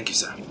him. Thank you,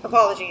 sir.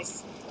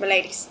 Apologies, my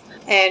ladies.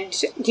 And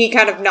he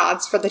kind of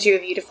nods for the two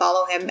of you to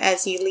follow him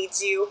as he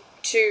leads you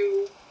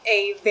to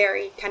a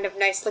very kind of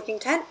nice-looking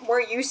tent where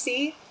you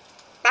see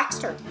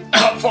Baxter.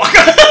 Oh, fuck.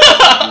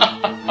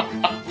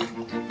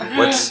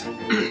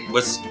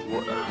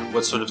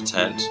 What sort of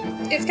tent?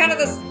 It's kind of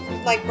this,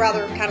 like,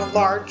 rather kind of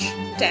large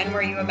tent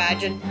where you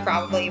imagine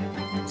probably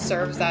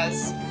serves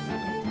as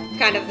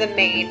kind of the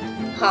main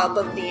hub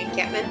of the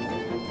encampment.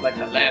 Like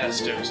the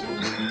Lannisters.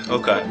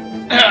 Okay.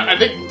 I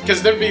think,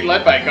 because they're being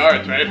led by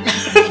guards, right?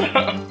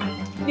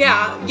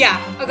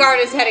 Yeah. A guard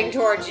is heading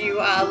towards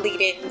you,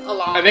 leading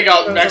along. I think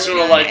Baxter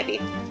will,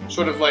 like,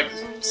 sort of, like,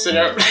 sit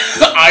out,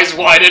 eyes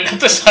widened at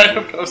the sight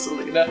of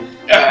Rosalina.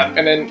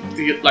 And then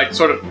he, like,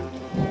 sort of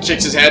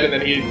shakes his head, and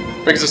then he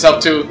brings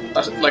himself to,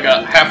 like,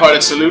 a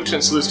half-hearted salute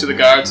and salutes to the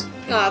guards.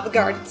 The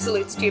guard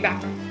salutes to you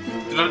back.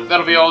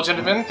 That'll be all,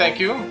 gentlemen. Thank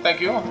you. I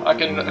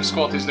can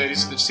escort these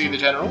ladies to see the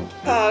general.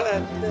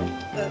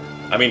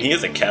 I mean, he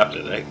is a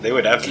captain. They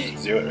would have to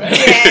do it, right?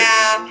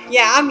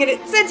 Yeah,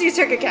 since you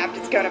took a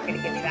captain's coat, I'm gonna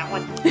give you that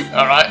one.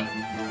 Alright.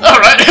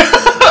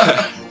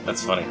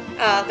 That's funny.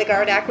 The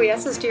guard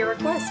acquiesces to your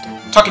request.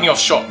 Tucking your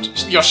shirt.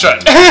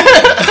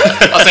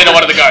 I'll say to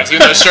one of the guards,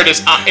 even though his shirt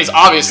is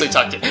obviously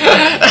tucked in.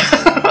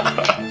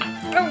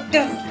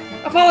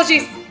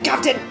 Apologies,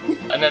 Captain.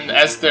 And then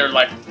as they're,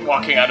 like,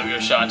 walking out of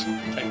your shot,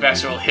 like,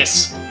 Baxter will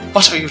hiss,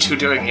 "What are you two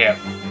doing here?"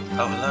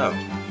 Oh, hello.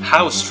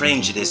 How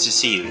strange it is to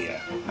see you here.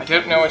 I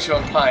don't know what you're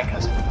implying,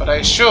 cousin, but I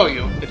assure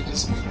you that it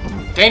is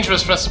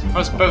dangerous for us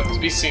both to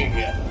be seen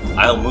here.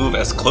 I'll move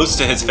as close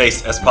to his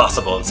face as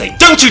possible and say,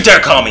 "Don't you dare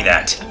call me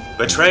that!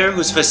 Betrayer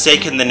who's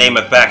forsaken the name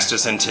of Baxter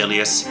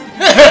Centilius."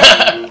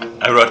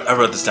 I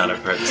wrote this down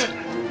on purpose.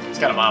 It's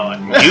got a mile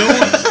on. You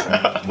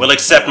will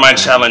accept my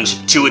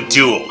challenge to a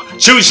duel.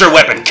 Choose your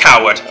weapon,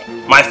 coward.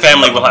 My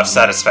family will have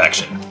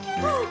satisfaction.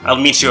 I'll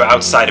meet you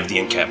outside of the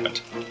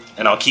encampment,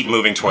 and I'll keep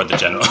moving toward the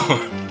general.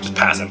 Just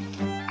pass him.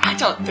 I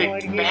don't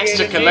think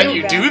Baxter can let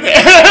you do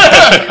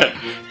that.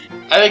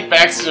 I think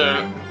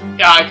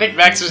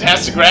Baxter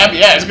has to grab.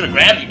 Yeah, he's gonna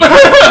grab you.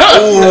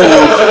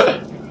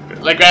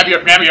 Like grab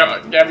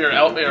your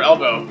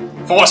elbow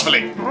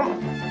forcefully.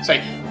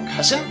 Say,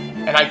 "Cousin,"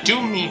 and I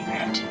do mean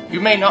that. You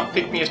may not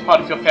think me as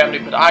part of your family,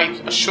 but I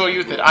assure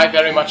you that I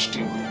very much do,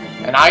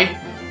 and I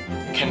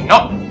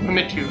cannot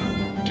permit you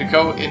to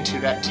go into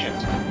that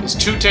tent. It's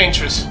too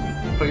dangerous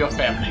for your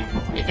family.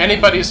 If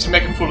anybody is to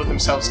make a fool of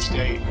themselves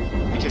today,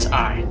 it is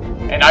I,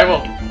 and I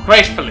will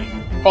gratefully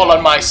fall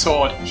on my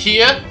sword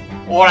here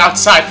or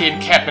outside the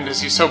encampment,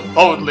 as you so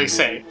boldly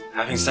say.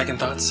 Having second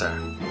thoughts, sir.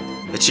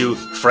 That you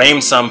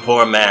frame some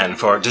poor man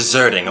for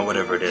deserting or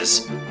whatever it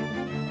is.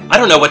 I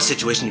don't know what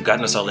situation you've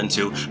gotten us all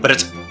into, but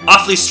it's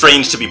awfully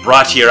strange to be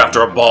brought here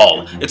after a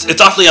ball.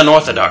 It's awfully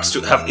unorthodox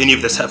to have any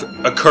of this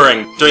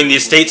occurring during the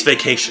estate's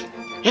vacation.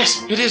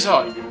 Yes, it is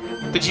odd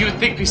that you would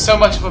think me so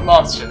much of a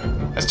monster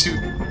as to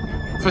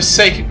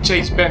forsake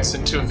James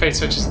Benson to a fate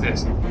such as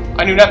this.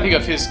 I knew nothing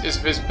of his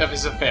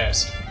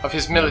affairs, of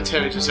his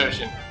military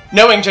desertion.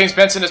 Knowing James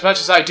Benson as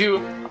much as I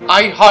do,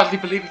 I hardly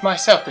believe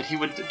myself that he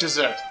would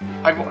desert.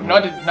 I've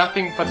wanted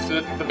nothing but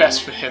the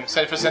best for him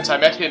ever since I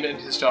met him and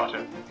his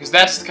daughter, because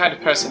that's the kind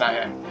of person I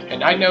am.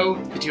 And I know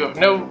that you have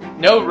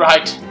no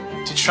right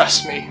to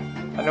trust me,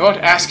 and I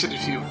won't ask it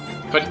of you,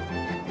 but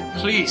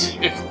please,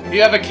 if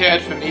you ever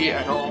cared for me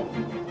at all,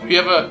 if you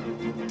ever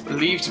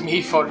believed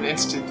me for an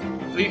instant,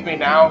 believe me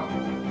now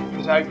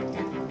that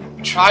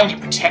I'm trying to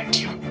protect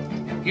you.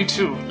 You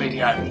too,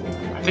 Lady Ivy.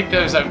 I think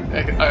there's a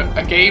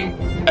game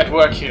at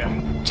work here.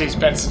 James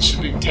Benson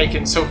should be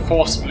taken so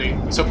forcibly,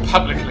 so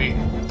publicly,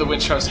 to the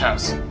Winchell's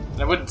house.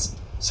 And I wouldn't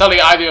sully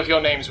either of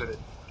your names with it.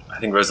 I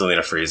think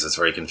Rosalina freezes,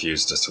 very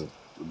confused as to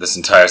this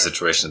entire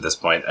situation at this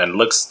point, and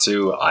looks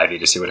to Ivy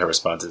to see what her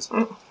response is.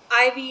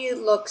 Ivy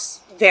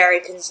looks very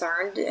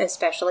concerned,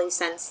 especially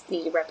since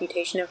the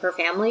reputation of her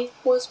family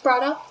was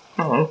brought up.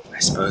 I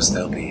suppose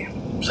there'll be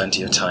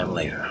plenty of time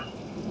later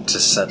to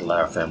settle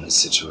our family's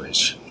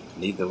situation.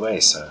 Lead the way,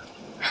 sir.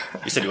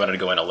 You said you wanted to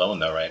go in alone,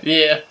 though, right?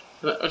 Yeah.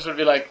 I was going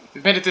to be like,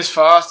 we've made it this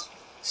far,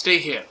 stay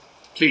here.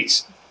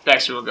 Please.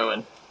 Baxter will go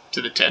in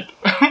to the tent.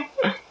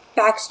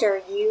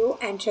 Baxter, you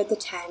enter the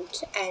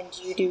tent, and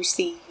you do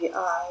see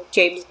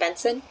James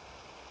Benson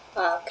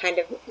kind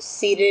of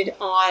seated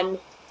on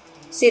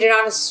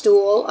a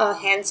stool,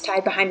 hands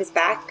tied behind his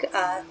back.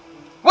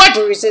 What?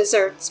 Bruises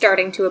are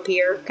starting to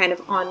appear kind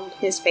of on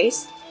his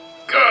face.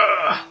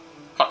 Gah!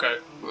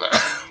 Fucker.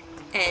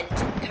 And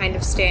kind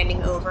of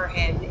standing over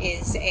him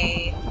is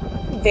a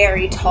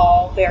very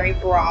tall, very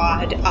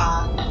broad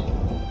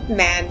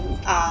man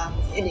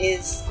in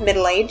his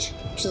middle age,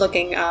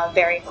 looking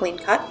very clean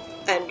cut.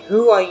 And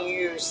who are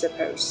you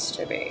supposed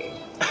to be?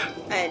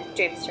 And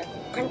James said,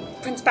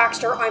 Prince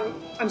Baxter,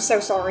 I'm so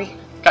sorry.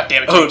 God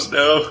damn it, James. Oh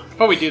no.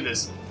 Before we do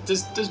this,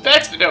 does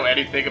Baxter know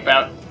anything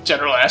about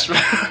General Ashford?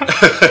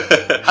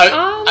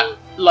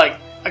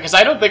 Because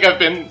I don't think I've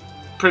been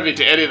privy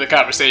to any of the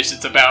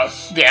conversations about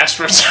the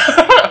Ashfords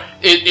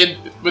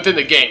within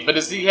the game, but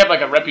does he have like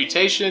a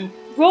reputation?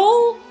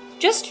 Roll,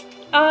 just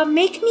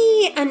make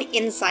me an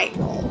insight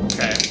roll.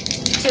 Okay.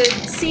 To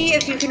see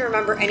if you can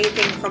remember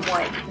anything from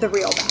what the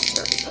real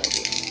Baxter told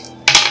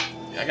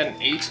you. I got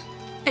an 8.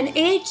 An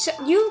 8,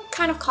 you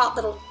kind of caught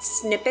little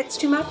snippets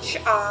too much.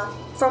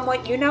 From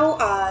what you know,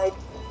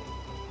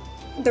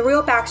 the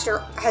real Baxter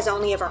has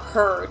only ever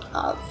heard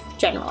of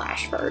General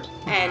Ashford,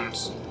 and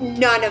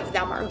none of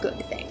them are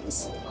good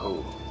things.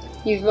 Oh.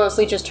 You've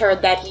mostly just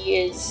heard that he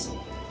is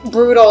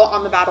brutal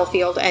on the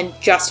battlefield and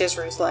just as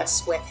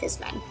ruthless with his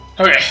men.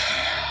 Okay.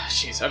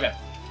 Jeez, okay.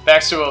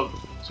 Baxter will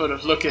sort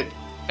of look at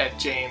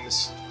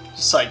James,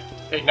 just like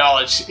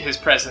acknowledge his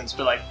presence,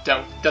 but like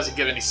doesn't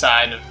give any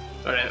sign of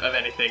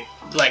anything.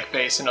 Blank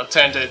face, and he'll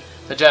turn to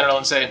the general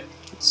and say,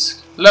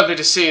 "It's lovely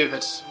to see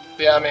that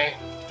the army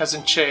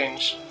hasn't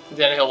changed."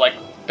 Then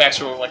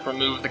Baxter will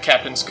remove the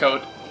captain's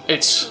coat.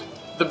 It's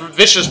the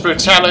vicious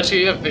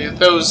brutality of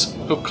those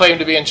who claim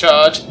to be in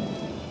charge,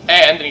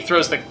 and he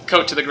throws the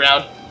coat to the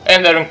ground,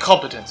 and their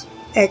incompetence.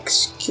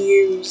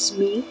 Excuse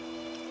me?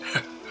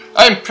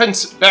 I'm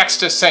Prince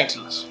Baxter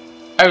Saintless.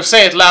 I will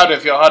say it louder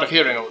if you're hard of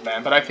hearing, old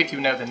man, but I think you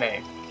know the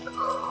name.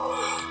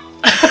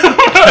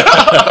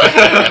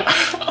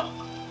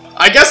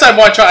 I guess I'm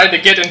more trying to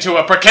get into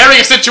a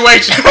precarious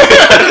situation.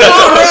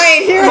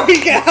 Alright, here we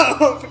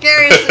go.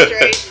 Precarious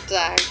situation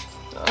time.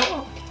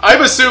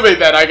 I'm assuming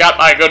that I got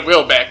my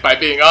goodwill back by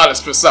being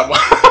honest with someone.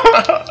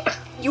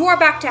 You are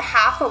back to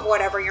half of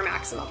whatever your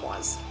maximum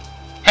was.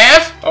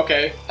 Half?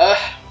 Okay.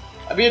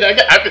 I mean,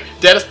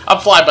 Dennis, I'm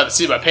flying by the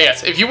seat of my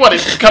pants. If you want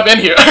to come in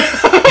here.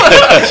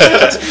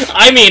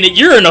 I mean,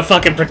 you're in a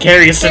fucking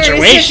precarious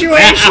situation.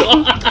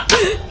 Now.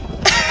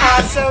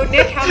 So,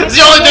 Nick, how much... It's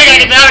the only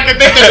thing I can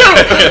think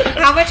of.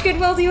 How much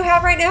goodwill do you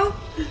have right now?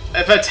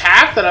 If it's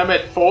half, then I'm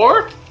at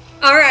 4?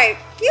 Alright,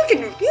 you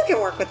can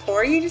work with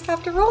 4, you just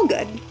have to roll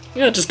good.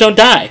 Yeah, just don't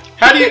die.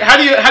 How do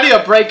you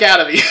break out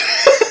of these?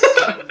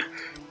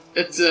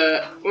 It's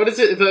what is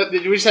it?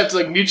 We just have to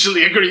like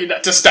mutually agree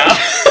not to stop.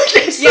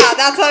 Yeah,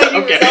 that's how you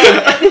okay.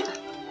 resolve it.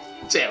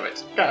 Damn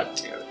it! God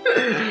damn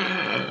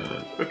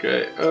it!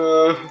 Okay.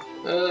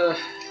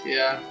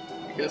 Yeah.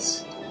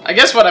 I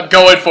guess what I'm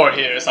going for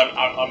here is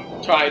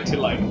I'm trying to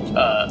like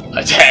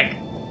attack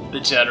the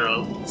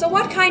general. So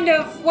what kind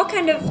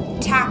of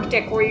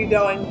tactic were you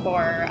going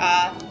for?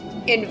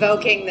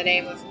 Invoking the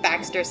name of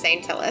Baxter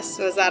Saintilis?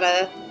 Was that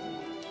a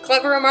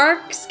clever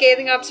remark?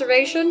 Scathing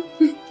observation?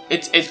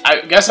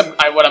 I guess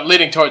what I'm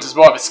leaning towards is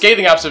more of a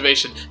scathing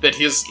observation that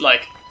his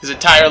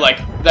entire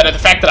the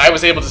fact that I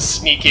was able to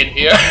sneak in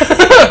here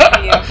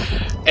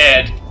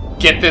and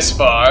get this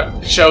far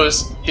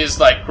shows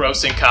his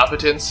gross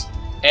incompetence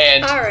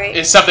and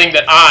is something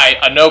that I,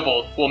 a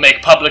noble, will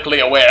make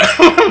publicly aware.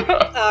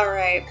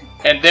 Alright.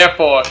 And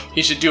therefore,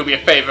 he should do me a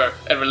favor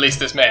and release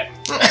this man.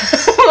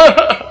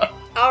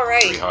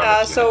 Alright,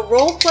 so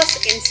roll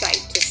plus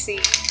insight to see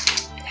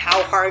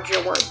how hard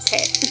your words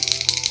hit.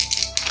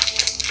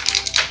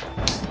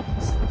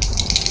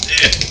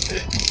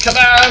 Come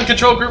on,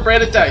 control group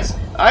branded dice.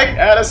 I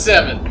got a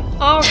 7.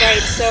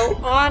 Alright, so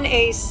on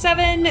a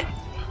 7,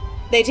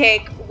 they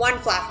take 1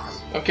 flat harm.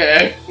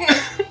 Okay.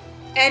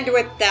 And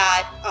with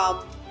that,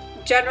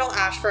 General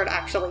Ashford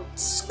actually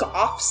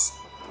scoffs.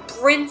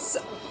 Prince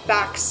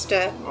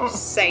Baxter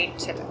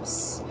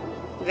Saintilis.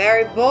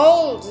 Very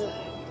bold,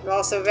 but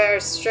also very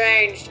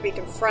strange to be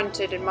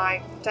confronted in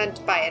my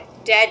tent by a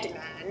dead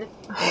man.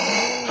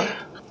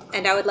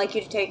 And I would like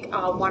you to take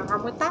 1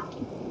 harm with that.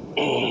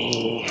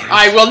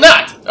 I will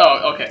not!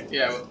 Oh, okay,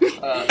 yeah.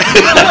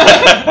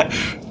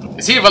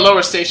 Is he of a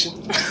lower station?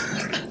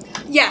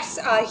 Yes,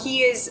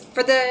 he is,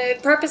 for the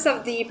purpose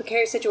of the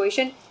precarious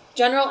situation,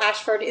 General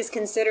Ashford is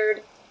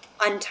considered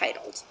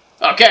untitled.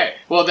 Okay,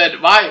 well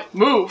then, my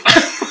move.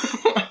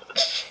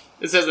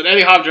 It says that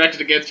any harm directed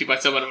against you by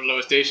someone of a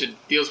lower station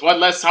deals 1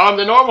 less harm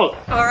than normal.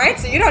 Alright,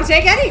 so you don't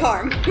take any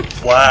harm.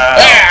 Wow.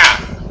 Yeah!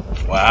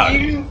 Wow.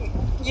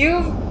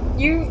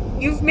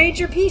 You've made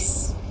your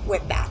peace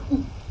with that.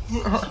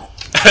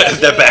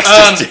 The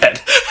Baxter's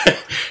dead.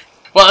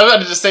 Well, I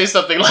wanted to say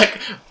something like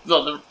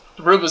the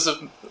rumors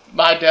of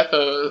my death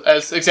are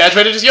as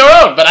exaggerated as your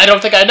own, but I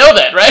don't think I know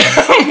that, right?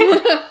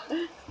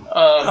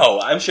 Oh,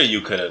 I'm sure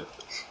you could have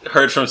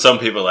heard from some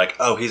people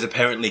oh, he's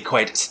apparently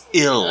quite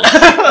ill.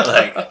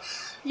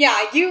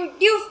 Yeah, you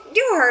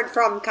heard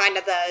from kind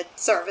of the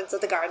servants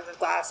of the Gardens of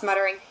Glass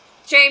muttering,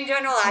 shame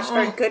General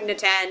Ashford couldn't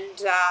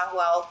attend,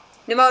 well,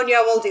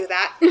 pneumonia will do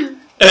that.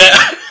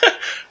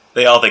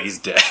 They all think he's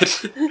dead.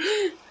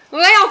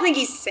 Well, they all think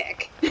he's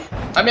sick.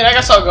 I mean, I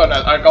guess I'll go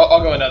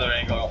another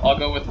angle. I'll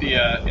go with the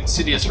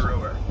insidious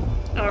rumor.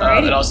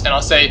 Alrighty. And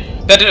I'll say,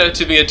 better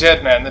to be a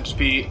dead man than to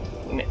be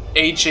an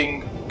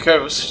aging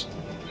ghost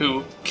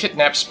who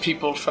kidnaps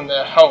people from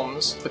their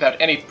homes without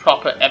any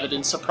proper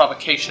evidence or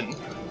provocation.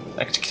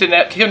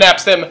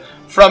 Kidnaps them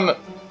from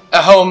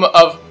a home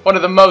of one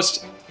of the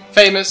most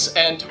famous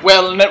and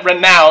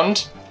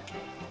well-renowned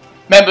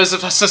members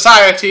of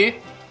society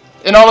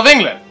in all of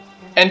England,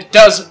 and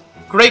does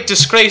great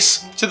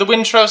disgrace to the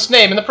Windrose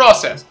name in the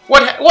process.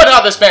 What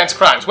are this man's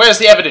crimes? Where's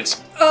the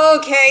evidence?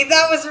 Okay,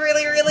 that was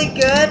really, really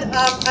good.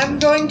 I'm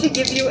going to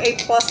give you a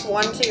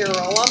 +1 to your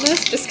roll on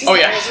this, just because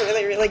that was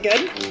really, really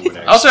good. Ooh,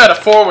 nice. I also had a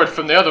forward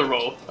from the other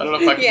roll. I don't know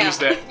if I can use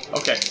that.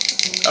 Okay.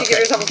 You give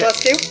yourself a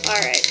 +2?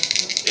 Alright.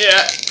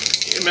 Yeah.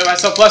 I made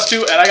myself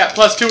 +2, and I got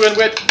 +2 in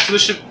wit, so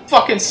this should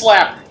fucking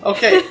slap.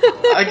 Okay.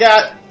 I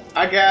got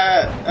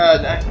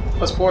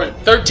 9 + 4,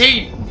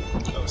 13.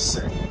 Oh,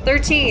 sick.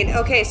 13.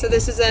 Okay, so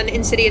this is an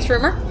insidious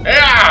rumor.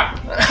 Yeah!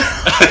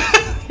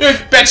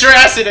 Bet your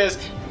ass it is.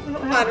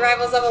 On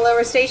rivals of a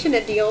lower station,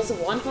 it deals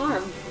 1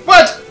 harm.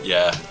 What?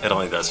 Yeah, it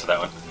only does for that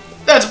one.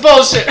 That's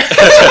bullshit.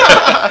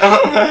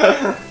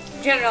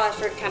 General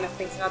Ashford kind of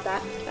thinks about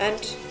that.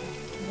 And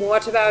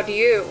what about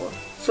you?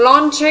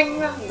 Flaunting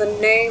the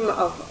name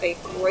of a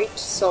great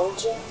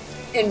soldier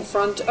in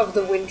front of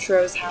the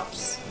Windrose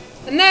house.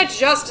 And they're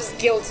just as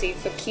guilty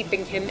for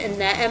keeping him in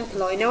their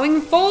employ,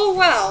 knowing full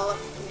well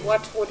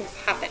what would have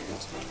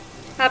happened.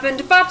 But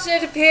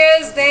it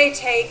appears they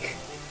take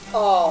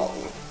all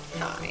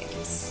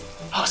kinds.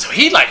 Oh, so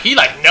he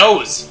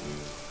knows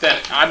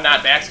that I'm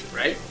not Baxter,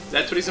 right?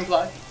 That's what he's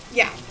implying?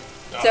 Yeah.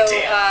 Oh, So,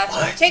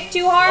 damn. take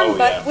 2 harm, Oh,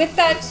 but yeah. with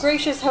that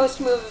gracious host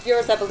move of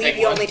yours, I believe Take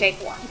you 1. only take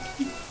 1.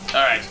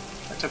 Alright,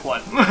 I took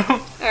 1.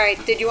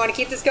 Alright, did you want to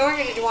keep this going,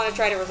 or did you want to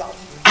try to resolve?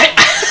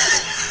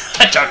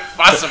 I don't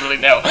possibly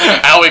know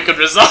how we could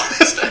resolve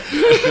this.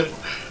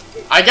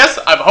 I guess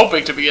I'm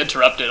hoping to be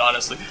interrupted,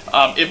 honestly.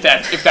 If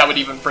that would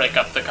even break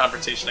up the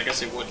conversation, I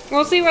guess it would.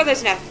 We'll see where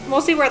this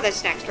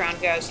next round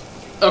goes.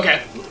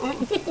 Okay.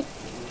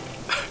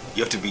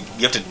 You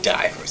have to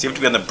die first. You have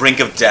to be on the brink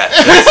of death.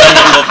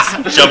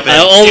 Someone will jump in.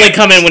 I'll only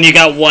come in when you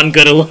got one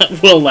good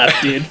will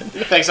left, dude.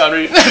 Thanks,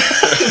 Henri.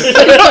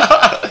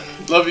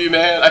 Love you,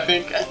 man. I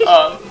think.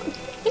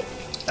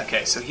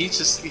 Okay, so he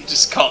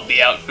just called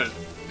me out for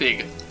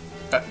being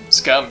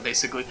scum,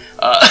 basically,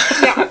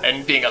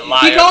 and being a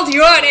liar. He called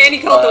you out, and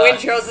he called the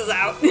Windroses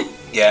out.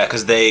 Yeah,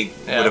 because they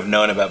would have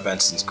known about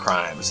Benson's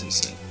crimes and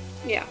stuff.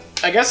 Yeah.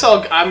 I guess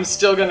I'm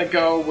still gonna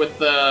go with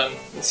the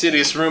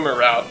insidious rumor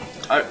route.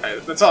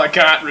 That's all I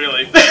got,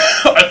 really.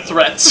 Are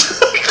threats.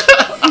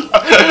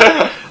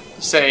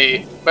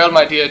 Say, well,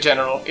 my dear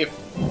General, if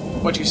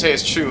what you say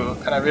is true,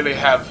 and I really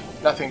have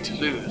nothing to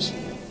lose,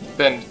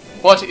 then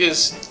what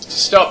is to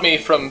stop me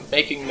from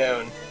making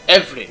known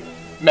every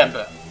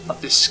member of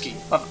this scheme,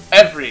 of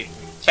every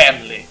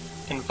family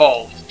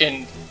involved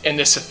in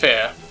this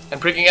affair, and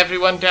bringing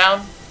everyone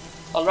down?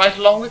 All right,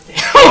 along with me.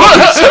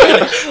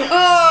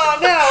 Oh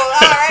no!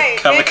 All right,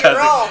 make your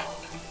roll.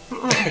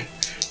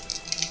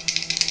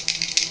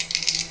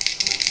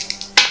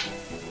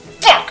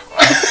 Fuck!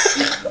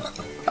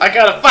 I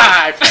got a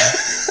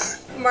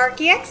 5. Mark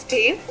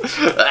EXP,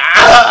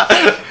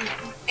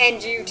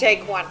 and you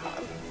take 1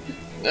 harm.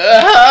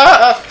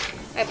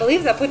 I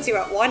believe that puts you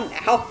at 1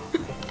 now.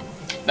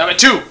 Now I'm at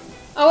 2.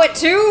 Oh, at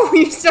 2?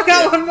 You still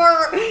got one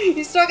more.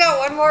 You still got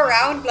one more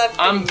round left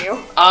in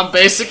you. I'm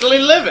basically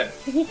living.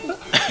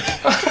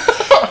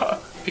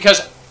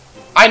 Because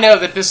I know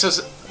that this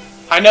is.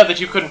 I know that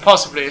you couldn't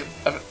possibly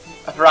have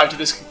arrived to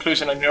this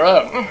conclusion on your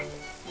own.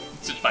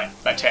 It's just my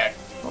tag.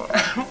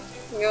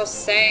 You're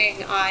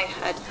saying I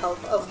had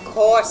help. Of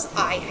course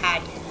I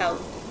had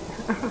help.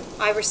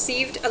 I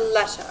received a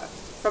letter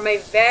from a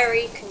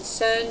very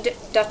concerned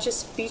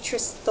Duchess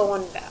Beatrice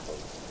Thornbell,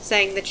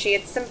 saying that she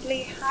had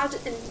simply had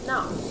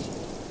enough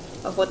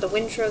of what the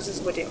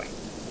Windroses were doing.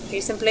 She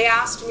simply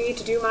asked me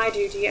to do my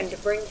duty and to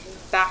bring him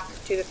back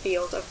to the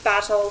field of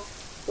battle,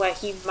 where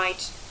he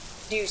might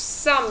do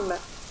some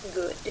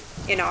good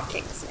in our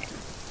king's name.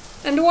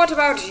 And what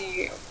about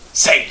you?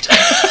 Say it!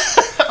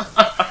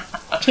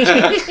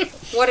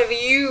 What have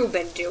you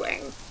been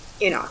doing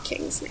in our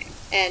king's name?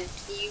 And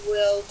he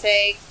will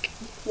take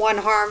 1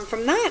 harm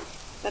from that.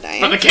 But I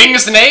am. For the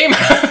king's name?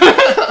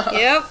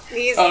 Yep,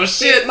 he's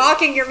shit. He's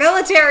mocking your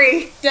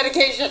military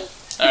dedication.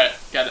 Alright,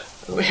 got it.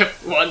 We have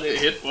 1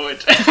 hit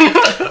point.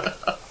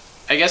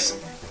 I guess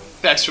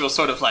Baxter will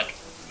sort of like,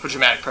 for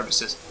dramatic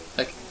purposes,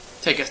 like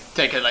take a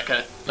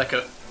like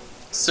a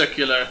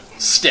circular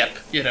step,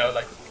 you know,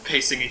 like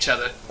pacing each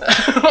other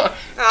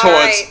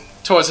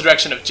towards the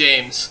direction of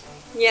James.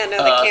 Yeah, no,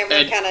 the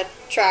camera kind of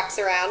tracks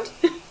around.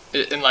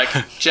 And like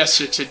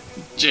gesture to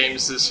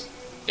James's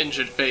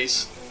injured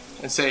face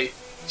and say,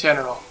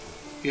 General,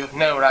 you have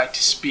no right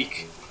to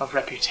speak of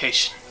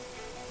reputation,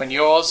 when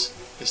yours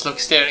is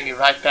staring you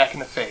right back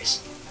in the face.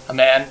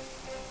 A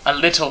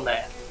little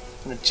man,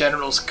 in a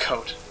general's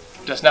coat,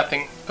 who does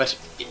nothing but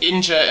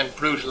injure and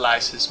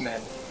brutalize his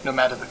men, no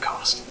matter the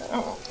cost.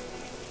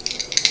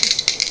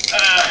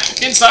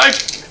 Inside!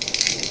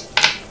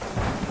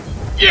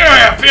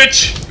 Yeah,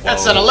 bitch!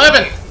 That's an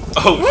 11!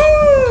 Oh!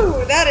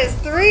 Woo! That is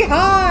 3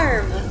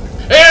 harm!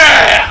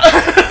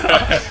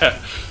 Yeah!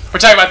 We're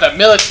talking about the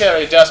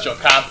military-industrial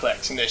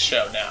complex in this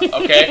show now,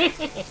 okay?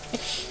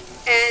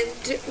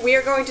 And we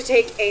are going to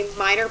take a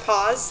minor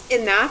pause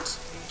in that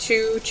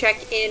to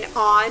check in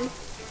on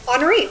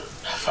Henri.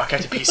 Fuck, I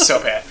have to pee so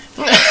bad.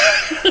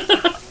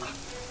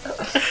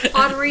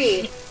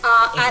 Henri,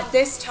 at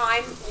this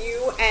time,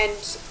 you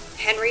and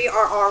Henry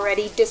are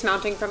already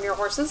dismounting from your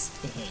horses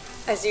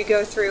as you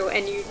go through,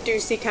 and you do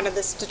see kind of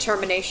this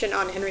determination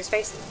on Henry's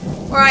face.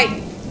 All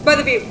right, both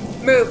of you,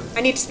 move.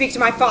 I need to speak to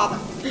my father.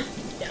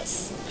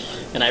 Yes.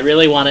 And I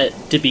really want it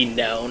to be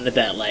known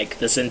that, like,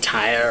 this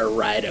entire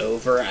ride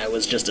over, I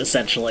was just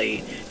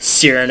essentially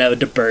Cyrano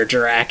de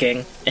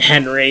Bergeracking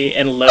Henry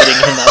and loading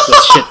him up with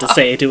shit to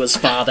say to his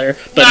father,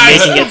 but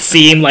making it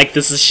seem like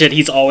this is shit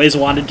he's always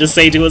wanted to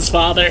say to his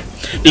father.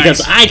 Because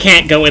I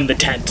can't go in the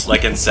tent.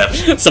 Like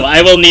Inception. So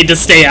I will need to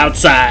stay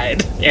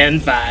outside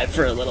and vibe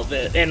for a little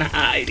bit and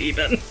hide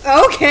even.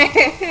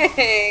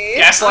 Okay.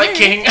 Gaslight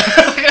King.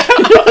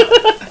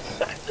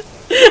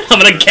 I'm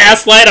gonna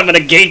gaslight, I'm gonna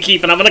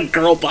gatekeep, and I'm gonna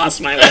girl boss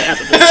my way out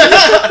of this.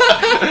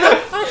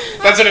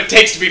 That's what it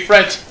takes to be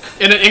French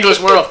in an English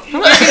world.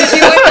 You're gonna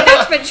do what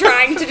Nick's been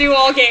trying to do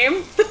all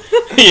game?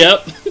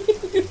 Yep.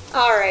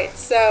 Alright,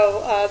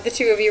 so the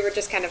two of you were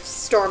just kind of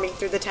storming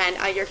through the tent.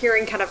 You're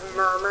hearing kind of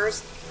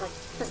murmurs. Like,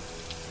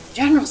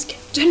 General's kid,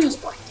 General's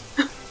boy.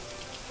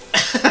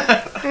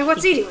 Hey,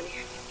 what's he doing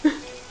here?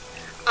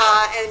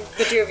 And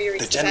the two of you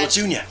reach The General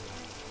Jr.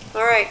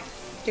 Alright,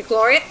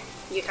 Gloria,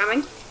 you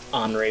coming?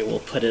 Henri will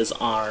put his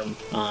arm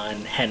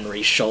on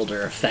Henry's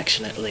shoulder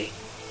affectionately.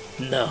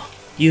 No,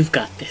 you've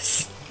got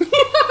this.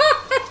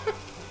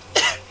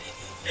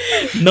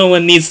 No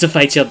one needs to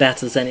fight your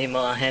battles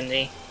anymore,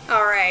 Henry.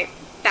 Alright,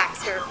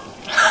 Baxter.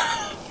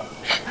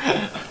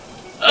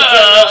 The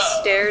general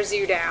stares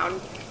you down.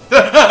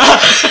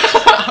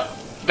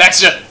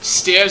 Baxter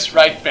stares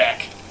right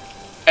back.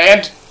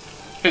 And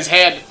his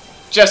hand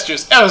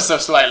gestures ever so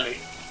slightly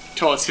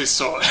towards his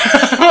sword.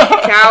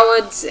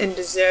 Cowards and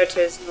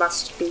deserters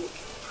must be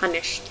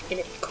punished in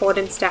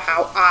accordance to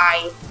how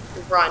I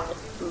run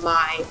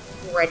my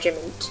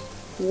regiment.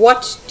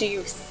 What do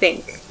you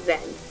think,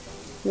 then,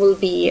 will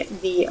be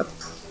the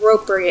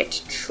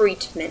appropriate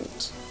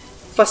treatment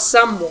for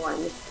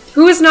someone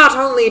who has not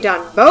only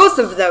done both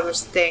of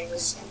those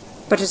things,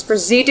 but has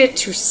proceeded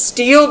to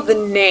steal the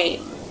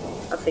name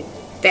of a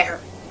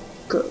very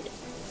good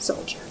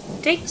soldier?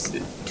 Takes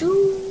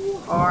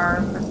 2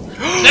 harm.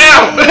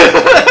 Now!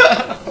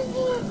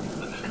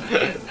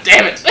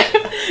 Damn it!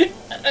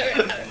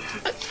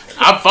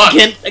 I'm fucked.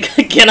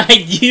 Can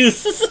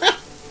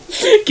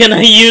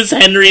I use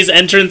Henry's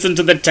entrance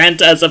into the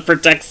tent as a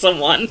protect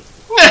someone?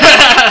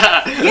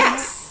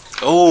 Yes.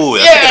 Oh,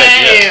 that's a good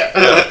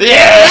idea.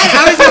 Yeah!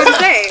 I was going to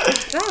say,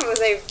 that was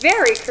a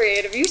very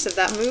creative use of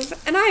that move,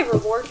 and I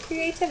reward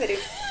creativity.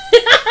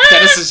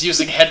 Dennis is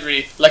using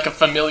Henry like a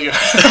familiar,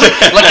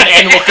 like an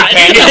animal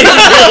companion.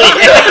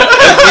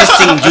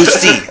 Everything you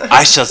see,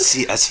 I shall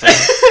see as fair.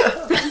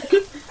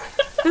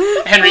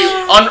 Henry,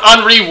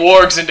 Henri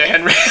wargs into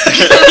Henry.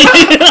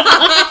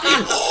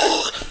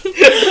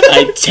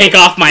 I take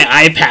off my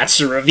eye patch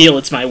to reveal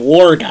it's my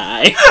war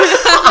guy.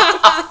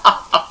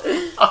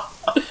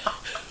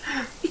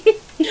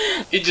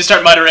 You just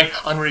start muttering,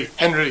 Henry,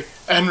 Henry,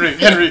 Henry,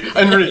 Henry, Henry,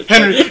 Henry,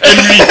 Henry,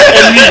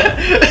 Henry.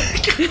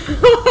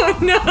 Oh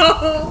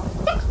no!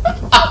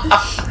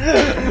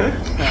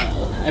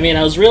 I mean,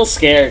 I was real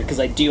scared because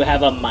I do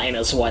have a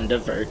 -1 to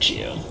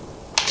virtue.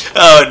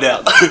 Oh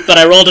no. But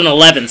I rolled an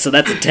 11, so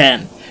that's a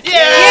 10.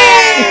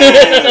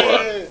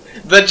 Yay!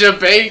 The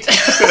debate.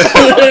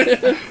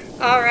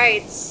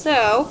 Alright,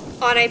 so,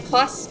 on a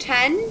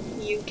 +10,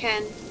 you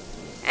can...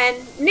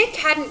 And Nick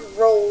hadn't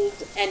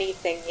rolled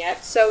anything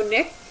yet, so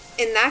Nick,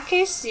 in that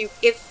case,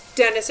 if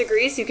Dennis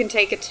agrees, you can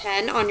take a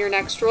 10 on your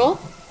next roll.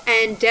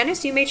 And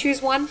Dennis, you may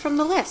choose one from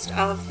the list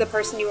of the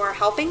person you are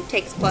helping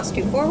takes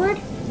 +2 forward,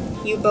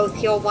 you both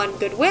heal 1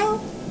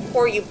 goodwill,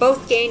 or you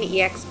both gain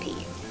EXP.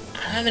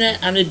 I'm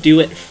gonna do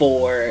it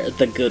for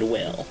the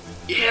goodwill.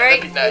 Yeah,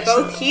 Alright, that'd be nice. you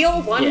both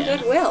heal 1 Yeah.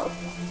 goodwill.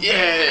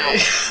 Yeah.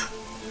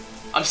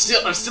 I'm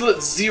still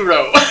at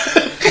 0.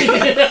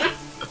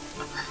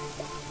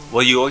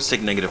 Well, you always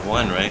take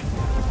 -1, right?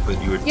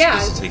 But you were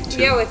supposed to take 2.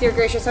 Yeah, with your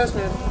gracious host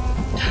move.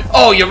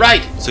 Oh, you're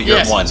right. So you're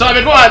yes. at 1. So I'm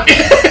at 1.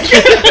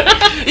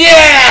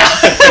 Yeah.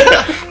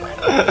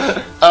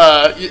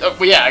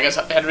 Well, yeah. I guess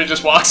Henry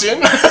just walks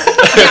in.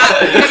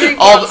 Henry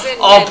walks in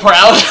all and-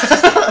 proud.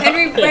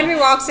 Henry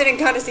walks in and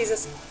kind of sees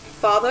us.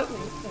 Father,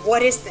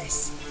 what is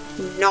this?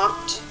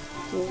 Not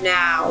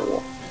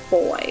now,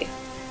 boy.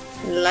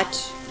 Let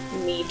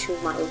me to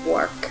my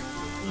work.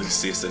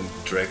 Lucius and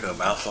Draco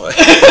Malfoy.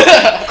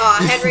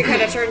 Henry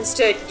kind of turns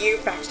to you,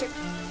 Baxter.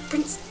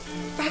 Prince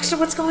Baxter,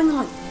 what's going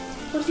on?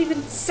 What have you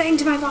been saying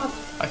to my father?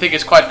 I think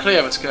it's quite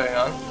clear what's going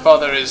on.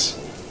 Father is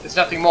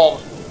nothing more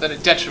than a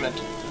detriment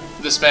to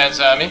this man's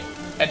army,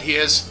 and he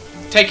has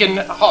taken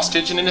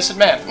hostage an innocent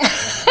man.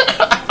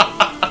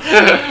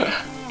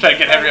 Trying to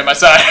get Henry on my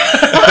side.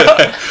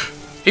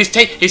 He's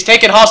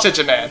taken hostage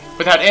a man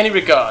without any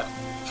regard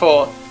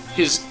for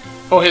his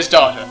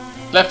daughter.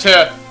 Left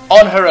her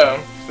on her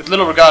own with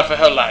little regard for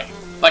her life,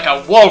 like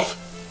a wolf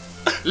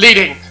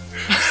leading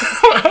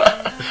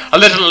a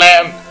little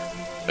lamb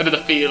into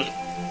the field,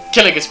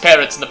 killing his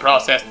parents in the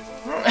process.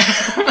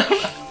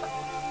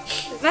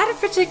 Is that a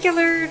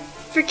particular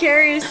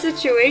precarious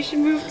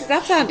situation move? Because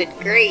that sounded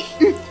great.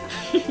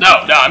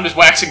 No, I'm just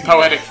waxing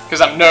poetic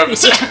because I'm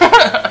nervous.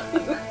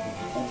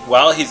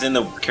 While he's in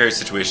the precarious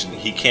situation,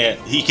 he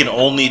can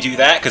only do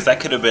that because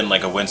that could have been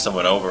like a win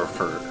someone over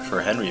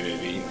for Henry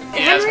maybe.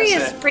 Henry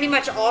is pretty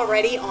much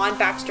already on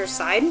Baxter's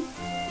side.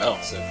 Oh,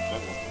 so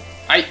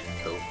I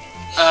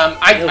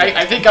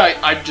think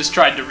I'm just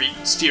trying to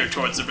steer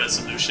towards the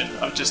resolution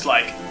of just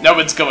like, no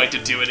one's going to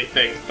do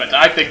anything, but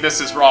I think this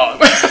is wrong.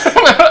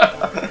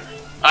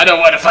 I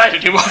don't want to fight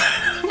anymore.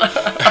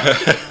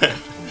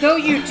 Though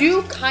you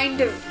do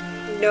kind of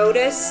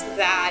notice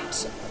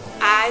that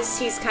as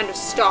he's kind of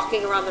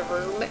stalking around the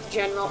room,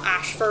 General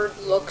Ashford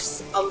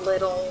looks a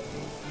little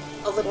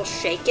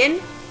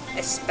shaken,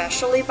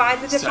 especially by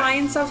the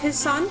defiance of his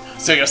son.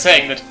 So you're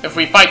saying that if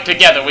we fight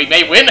together, we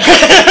may win?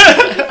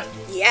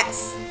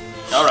 Yes.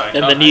 All right.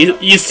 And then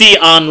you see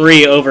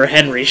Henri over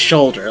Henry's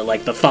shoulder,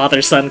 like the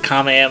father-son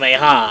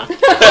Kamehameha.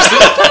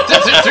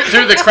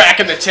 through the crack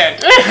in the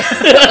tent.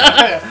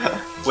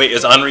 Wait,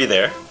 is Henri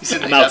there?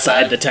 I'm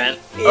outside the tent.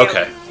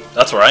 Okay,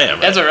 that's where I am.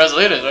 Right? That's where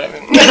Rosalina is, right?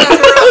 That's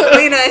where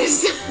Rosalina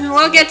is.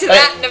 We'll get to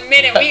that in a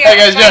minute. We Hey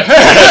guys, got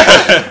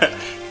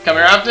come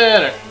here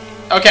often? Or?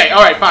 Okay,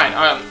 all right, fine.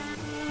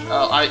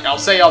 I'll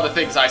say all the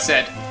things I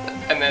said,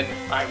 and then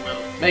I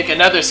will make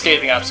another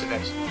scathing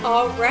observation.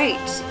 All right.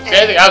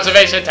 Scathing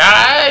observation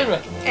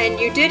time. And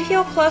you did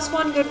heal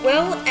 +1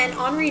 goodwill, and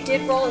Henri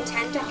did roll a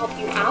 10 to help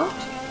you out.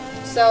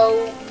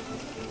 So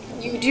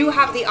you do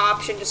have the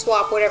option to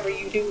swap whatever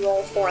you do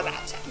roll for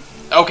that 10.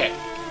 Okay.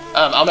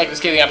 I'll make the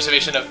scathing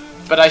observation of,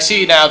 but I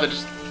see now that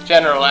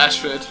General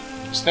Ashford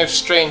is no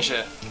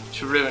stranger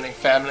to ruining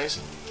families.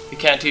 He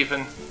can't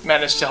even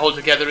manage to hold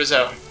together his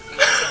own.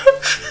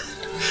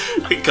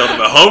 We called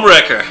him a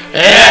homewrecker.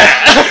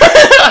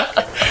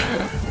 Yeah!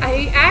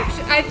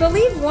 I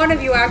believe one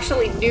of you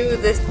actually knew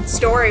the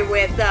story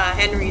with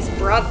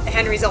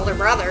Henry's older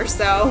brother,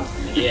 so...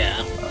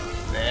 Yeah.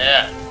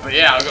 Yeah. But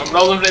yeah, I'm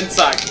rolling it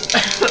inside.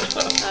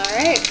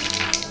 Alright.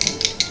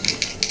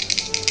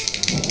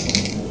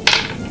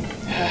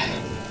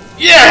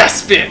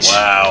 Yes, bitch!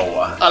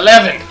 Wow.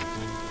 11.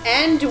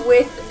 And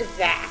with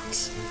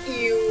that,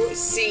 you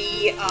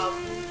see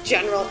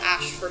General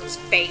Ashford's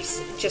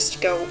face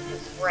just go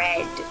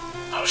red.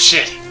 Oh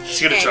shit,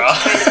 he's gonna And draw.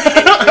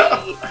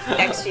 Henry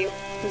next to you.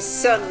 He's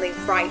certainly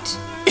right.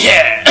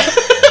 Yeah!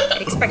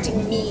 And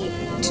expecting me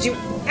to do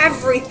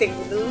everything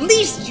when the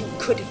least you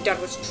could have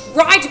done was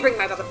try to bring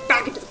my brother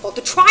back into the fold,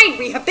 to try and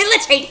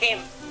rehabilitate him.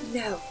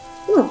 No,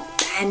 you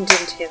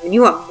abandoned him, and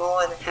you are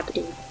more than happy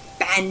to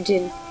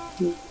abandon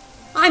me.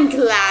 I'm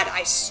glad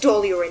I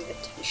stole your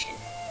invitation.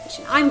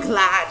 And I'm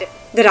glad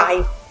that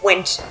I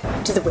went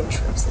to the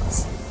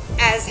Windroses.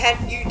 As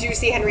you do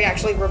see Henry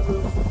actually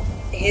remove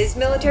his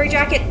military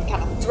jacket and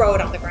kind of throw it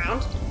on the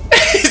ground.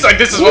 He's like,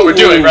 this is what we're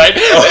doing, right?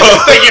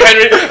 Thank you,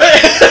 Henry.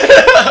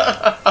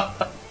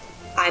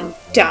 I'm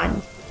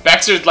done.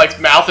 Baxter's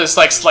mouth is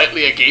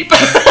slightly agape.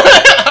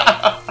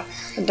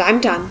 And I'm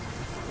done.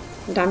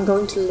 And I'm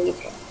going to leave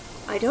here.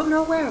 I don't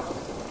know where I'll go,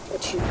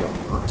 but you will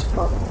not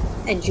follow.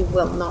 And you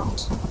will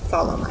not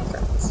follow my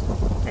friends.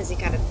 As he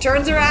kind of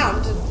turns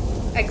around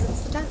and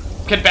exits the tent.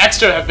 Can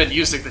Baxter have been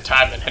using the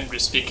time that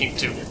Henry's speaking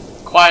to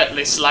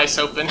quietly slice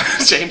open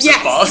James's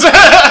balls?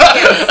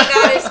 Yes,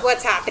 that is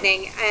what's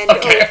happening. And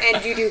Okay.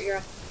 and you do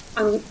hear,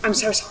 I'm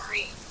so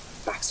sorry,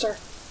 Baxter.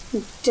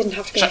 You didn't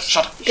have to go.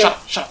 Shut up. Go.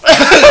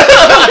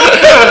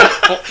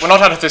 We're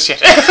not out of this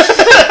yet.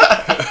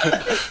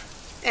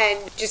 And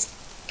just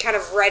kind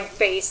of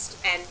red-faced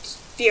and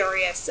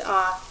furious,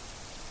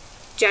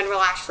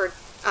 General Ashford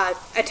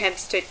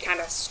attempts to kind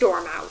of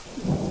storm out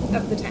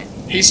of the tent.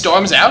 He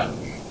storms out?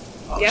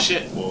 Oh, Yep.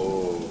 shit.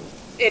 Whoa.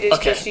 It is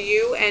Okay. just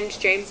you and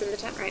James in the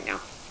tent right now.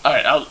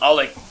 Alright, I'll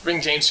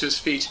bring James to his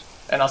feet,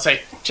 and I'll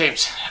say,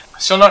 James,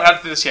 still not out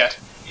of this yet.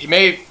 He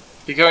may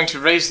be going to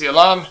raise the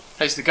alarm,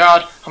 raise the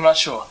guard, I'm not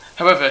sure.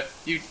 However,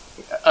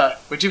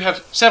 we do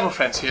have several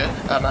friends here.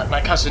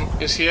 My cousin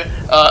is here.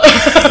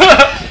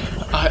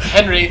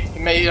 Henry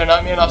may or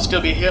not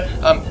still be here.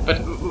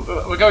 But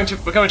we're going to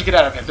get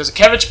out of here. There's a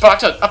carriage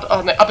parked up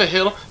on the upper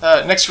hill,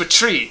 next to a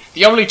tree.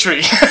 The only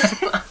tree.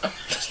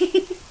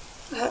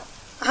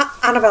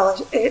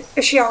 Annabelle,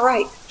 is she all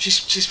right?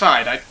 She's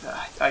fine.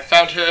 I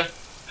found her,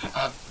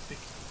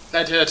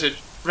 led her to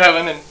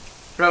Rowan, and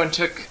Rowan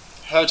took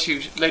her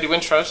to Lady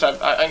Wintrose.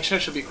 I'm sure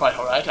she'll be quite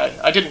all right.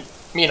 I didn't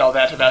mean all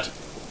that about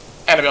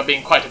Annabelle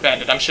being quite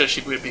abandoned. I'm sure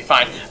she would be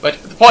fine.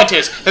 But the point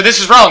is that this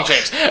is wrong,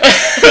 James.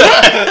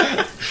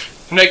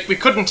 We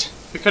couldn't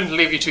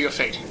leave you to your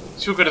fate.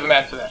 Too good of a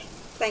man for that.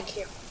 Thank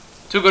you.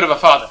 Too good of a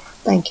father.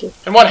 Thank you.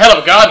 And one hell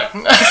of a gardener.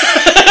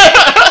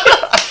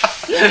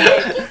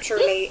 I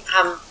truly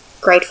am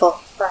grateful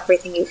for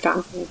everything you've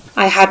done for me.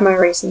 I had my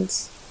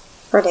reasons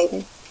for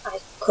leaving. I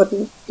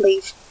couldn't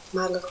leave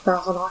my little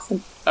girl an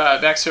orphan.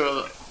 Baxter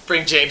will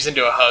bring James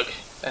into a hug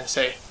and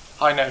say,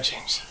 I know,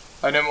 James.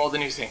 I know more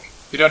than you think.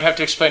 You don't have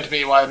to explain to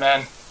me why a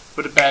man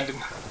would abandon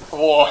a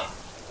war.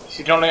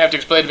 You don't have to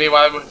explain to me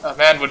why a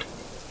man would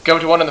go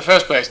to one in the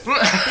first place.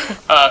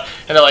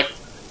 And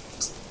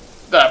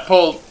they'll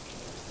pull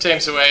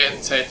James away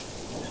and say,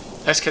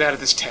 let's get out of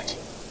this tent.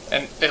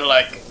 And it'll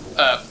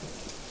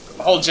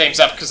hold James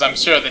up because I'm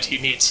sure that he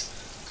needs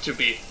to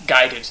be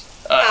guided.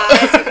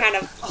 As you kind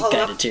of hold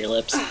Guided up. to your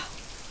lips.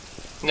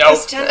 No.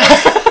 This tent,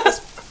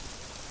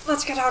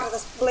 let's get out of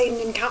this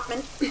blatant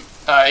encampment.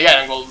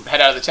 Yeah, and we'll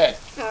head out of the tent.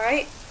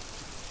 Alright.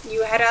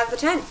 You head out of the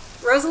tent.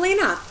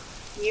 Rosalina,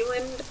 you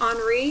and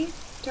Henri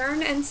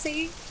turn and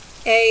see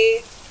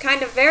a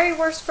kind of very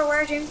worse for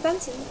wear James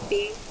Benson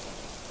being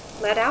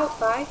led out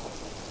by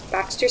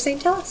Baxter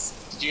St. Tillis.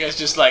 Did you guys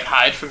just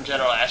hide from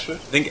General Ashford? I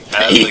think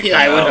as they come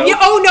I would out, hope. Yeah,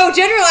 oh no,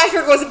 General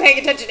Ashford wasn't paying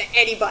attention to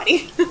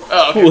anybody.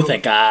 Oh, okay. Oh,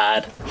 thank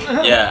God.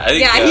 yeah, I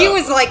think Yeah, he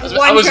was I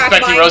one was track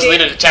expecting minded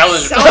Rosalina to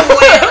challenge him.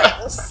 somewhere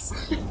else.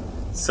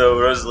 So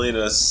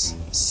Rosalina's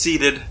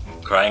seated,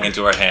 crying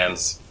into her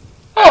hands.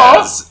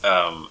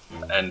 Aw.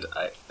 And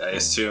I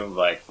assume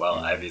while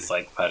Ivy's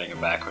patting her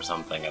back or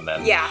something, and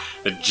then Yeah.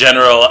 the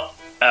general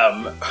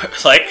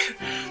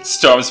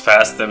storms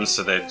past them,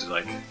 so they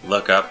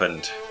look up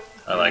and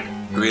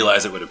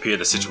realize it would appear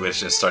the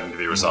situation is starting to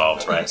be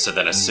resolved, right? So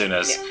then as soon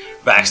as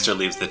Baxter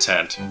leaves the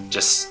tent,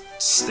 just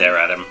stare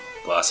at him,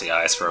 glossy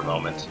eyes for a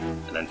moment,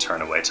 and then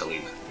turn away to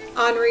leave.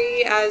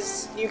 Henri,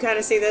 as you kind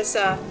of see this,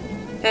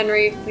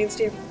 Henry leans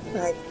to you.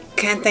 I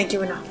can't thank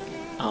you enough.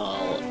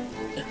 I'll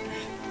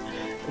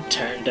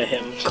turn to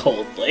him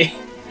coldly.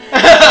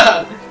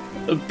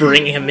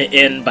 Bring him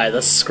in by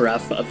the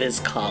scruff of his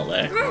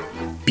collar.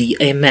 Be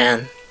a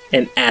man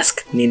and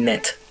ask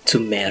Ninette to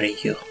marry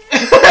you.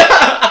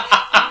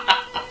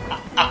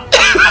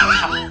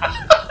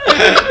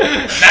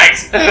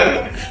 Nice!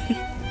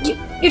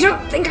 You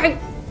don't think I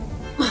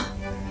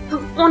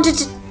wanted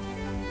to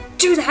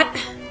do that?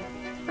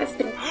 I've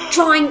been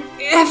trying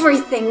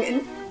everything,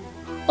 and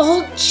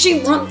all she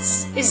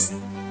wants is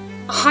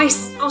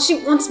all she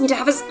wants me to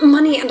have is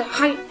money and a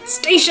high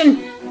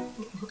station.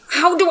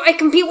 How do I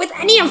compete with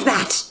any of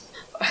that?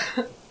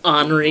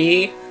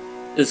 Henri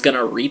is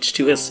gonna reach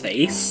to his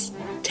face,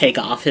 take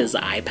off his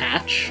eye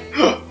patch,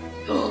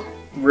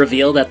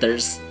 reveal that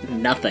there's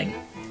nothing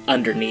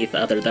underneath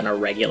other than a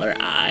regular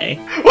eye.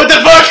 What the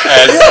fuck?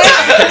 As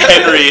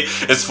Henry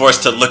is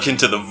forced to look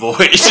into the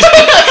void.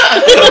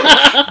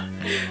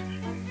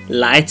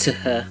 Lie to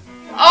her.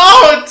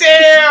 Oh,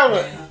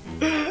 damn!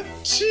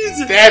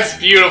 Jesus. That's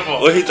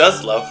beautiful. Well, he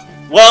does love.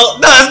 Well,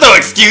 no, that's no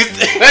excuse.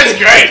 That's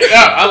great. No,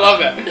 I love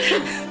that.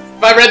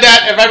 If I read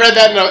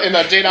that in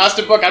a Jane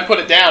Austen book, I'd put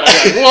it down.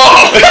 I'd be like,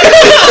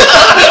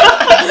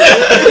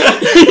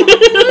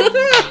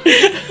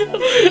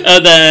 whoa!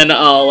 And then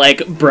I'll,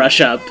 like, brush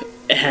up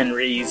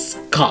Henry's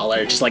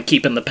collar, just, like,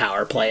 keeping the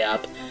power play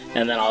up.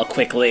 And then I'll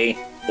quickly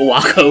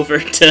walk over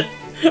to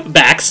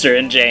Baxter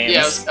and James.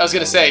 Yeah, I was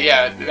gonna say,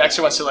 yeah,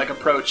 Baxter wants to, like,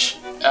 approach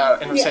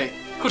and say,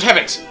 good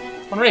heavens,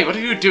 Henri, what are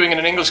you doing in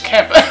an English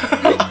camp?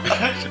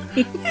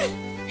 You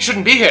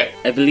shouldn't be here.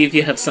 I believe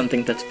you have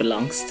something that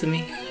belongs to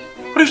me.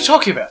 What are you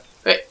talking about?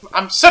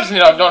 I'm certainly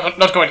not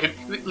going to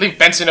leave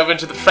Benson over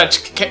into the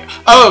French camp.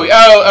 Oh,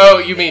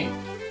 you mean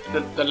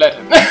the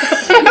letter.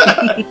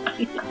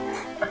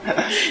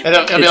 And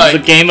he'll be like, a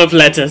game of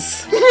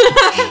letters.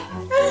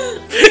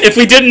 If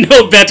we didn't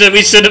know better,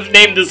 we should have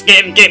named this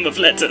game Game of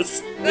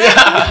Letters.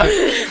 Yeah.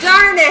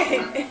 Darn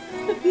it!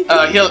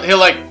 He'll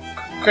like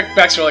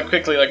Baxter will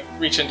quickly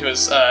reach into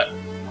his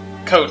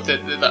coat,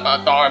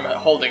 the arm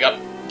holding up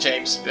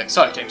James.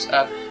 Sorry, James.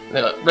 And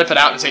then rip it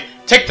out and say,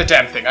 "Take the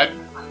damn thing.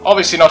 I'm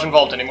obviously not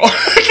involved anymore."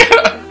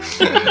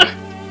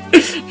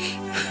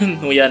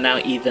 We are now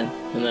even.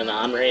 And then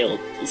Henri will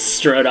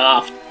strut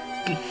off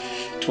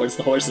towards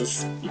the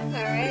horses.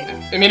 Alright.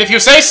 I mean, if you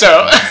say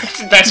so.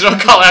 Baxter will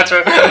call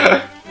after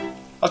him.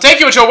 I'll take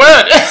you at your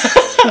word.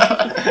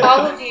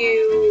 All of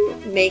you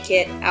make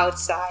it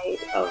outside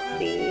of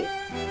the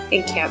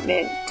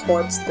encampment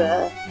towards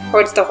the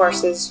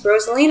horses.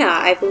 Rosalina,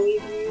 I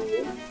believe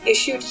you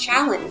issued a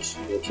challenge.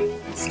 Would you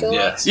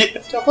still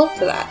still hold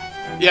to that?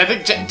 Yeah, I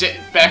think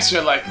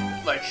Baxter like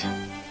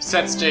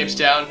sets James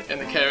down in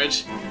the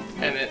carriage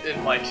and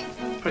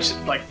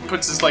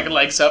puts his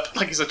legs up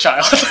like he's a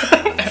child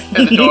at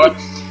the door,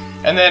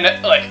 and then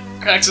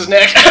cracks his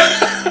neck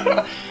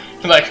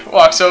and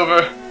walks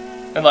over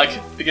and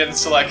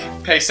begins to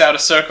pace out a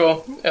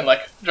circle and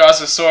draws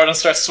his sword and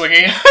starts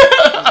swinging.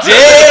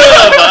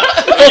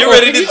 Damn! You're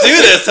ready to do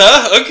this,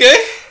 huh? Okay.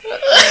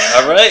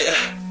 All right.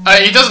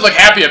 He doesn't look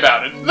happy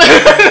about it.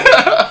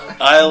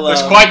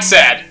 Looks quite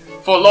sad,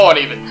 forlorn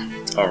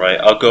even. All right,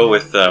 I'll go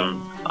with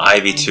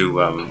Ivy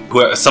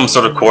to some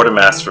sort of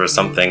quartermaster or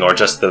something, or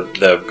just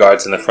the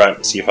guards in the front,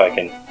 and see if I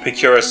can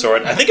procure a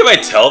sword. I think if I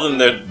tell them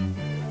they're...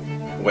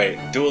 Wait,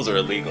 duels are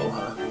illegal,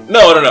 huh?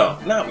 No,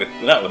 not with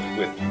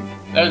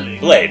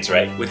blades,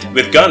 right?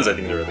 With guns, I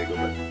think they're illegal,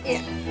 but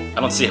yeah. I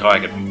don't see how I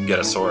could get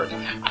a sword.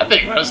 I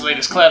think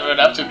Rosalina's clever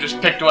enough to have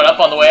just picked one up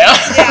on the way out.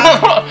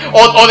 Yeah.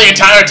 or the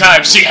entire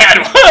time she had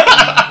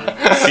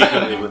one.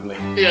 Secretly with me.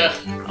 Yeah.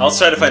 I'll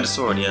try to find a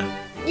sword, yeah.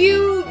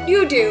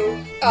 You do.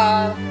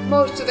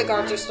 Most of the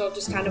guards are still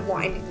just kind of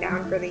winding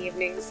down for the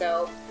evening,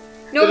 so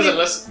nobody.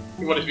 Unless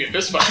you want it to be a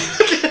fist fight.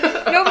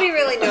 Nobody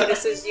really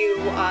notices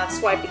you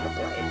swiping the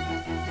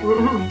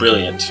blade.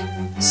 Brilliant.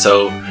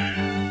 So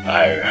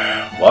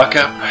I walk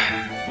up,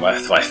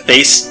 with my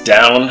face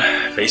down,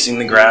 facing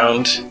the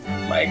ground,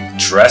 my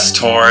dress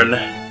torn,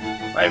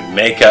 my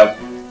makeup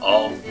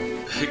all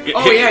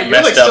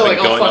messed up and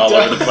going all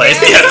over the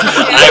place. Yes,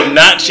 I have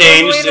not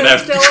changed, and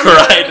I've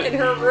cried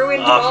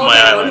off my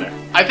eyeliner.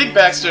 I think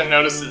Baxter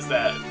notices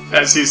that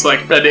as he's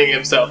readying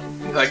himself.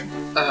 He's like,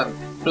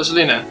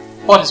 Rosalina,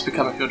 what has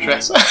become of your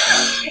dress?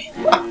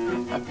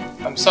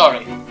 I'm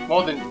sorry,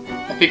 more than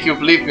I think you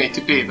believe me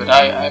to be, but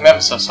I'm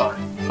ever so sorry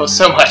for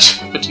so much,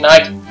 for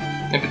tonight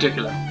in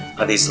particular.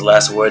 Are these the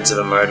last words of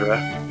a murderer?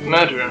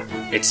 Murderer?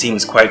 It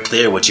seems quite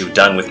clear what you've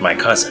done with my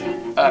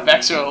cousin.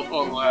 Baxter will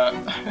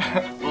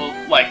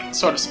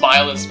sort of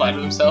smile in spite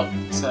of himself.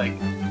 It's like,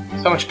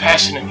 so much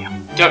passion in you.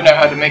 Don't know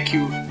how to make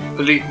you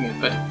believe me,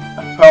 but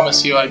I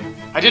promise you I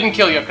didn't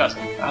kill your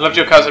cousin. I loved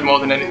your cousin more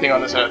than anything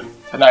on this earth,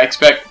 and I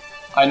expect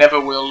I never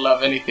will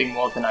love anything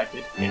more than I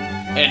did.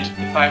 And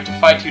if I have to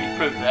fight you to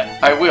prove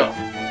that, I will.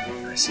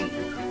 I see.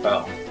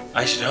 Well,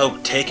 I should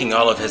hope taking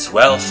all of his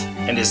wealth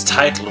and his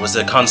title was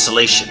a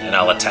consolation, and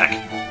I'll attack.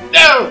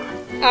 No!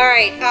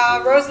 Alright,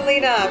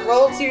 Rosalina,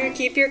 roll to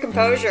keep your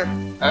composure.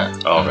 Huh?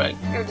 Alright.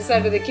 I've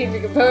decided that keep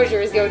your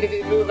composure is going to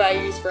be the move I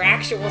use for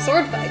actual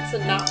sword fights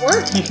and not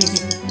work.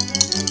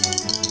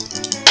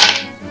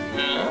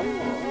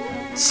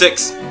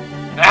 6.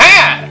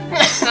 Ah!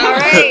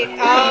 Alright,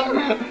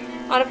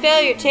 on a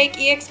failure, take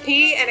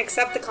EXP and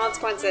accept the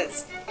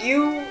consequences.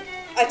 You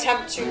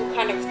attempt to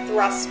kind of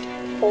thrust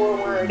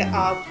forward,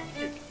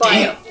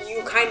 but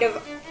you kind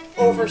of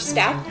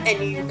overstep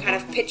and you kind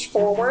of pitch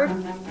forward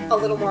a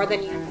little more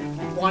than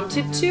you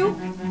wanted to.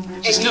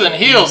 She's still in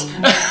heels.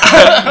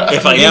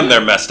 If I am, they're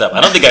messed up.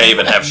 I don't think I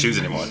even have shoes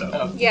anymore,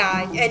 though.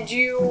 Yeah, and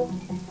you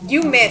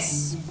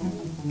miss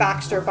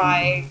Baxter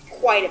by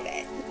quite a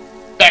bit.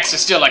 Baxter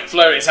still like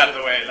flurries out of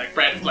the way, like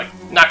Brand like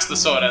knocks the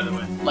sword out of the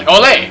way, like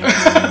ole.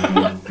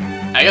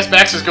 I guess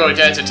Baxter's going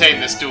to entertain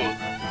this duel,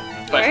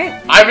 but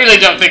Right. I really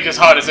don't think his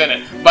heart is in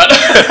it. But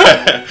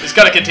it's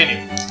gonna continue.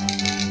 Yeah,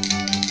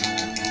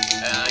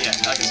 I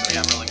guess so.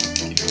 Yeah, I'm rolling.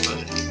 Keep it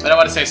close. But I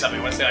want to say something.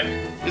 I want to say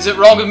like, is it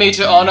wrong of me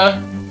to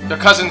honor your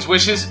cousin's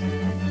wishes?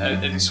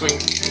 And he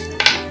swings.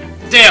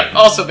 Damn,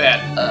 also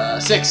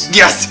bad. 6.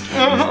 Yes.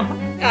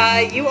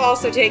 You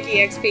also take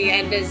EXP,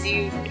 and as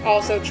you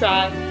also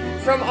try,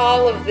 from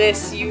all of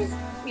this, you've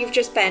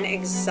just been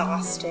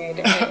exhausted.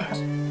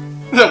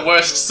 And The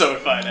worst sword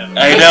fight ever.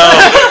 I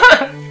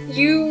know.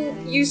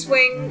 you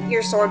swing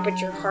your sword, but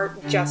your heart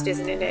just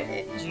isn't in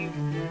it, and you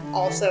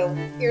also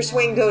your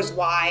swing goes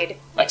wide.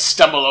 Like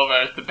stumble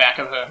over the back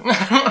of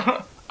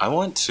her. I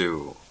want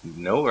to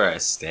know where I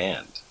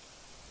stand.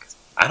 'Cause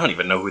I don't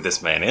even know who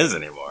this man is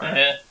anymore.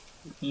 Yeah,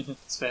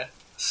 it's fair.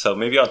 So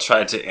maybe I'll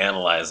try to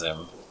analyze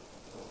him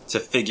to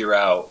figure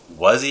out,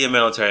 was he a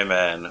military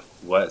man?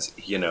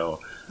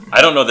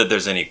 I don't know that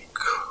there's any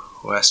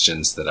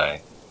questions that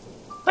I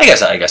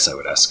guess I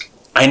would ask.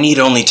 I need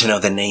only to know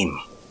the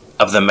name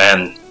of the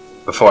man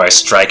before I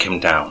strike him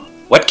down.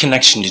 What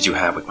connection did you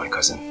have with my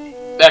cousin?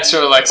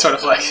 Baxter will sort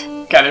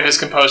of gather his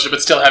composure,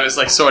 but still have his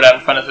sword out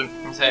in front of him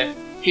and say,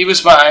 "He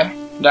was mine,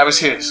 and I was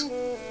his.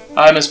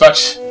 I'm as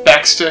much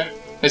Baxter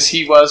as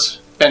he was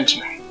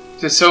Benjamin.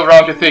 It is so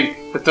wrong to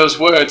think that those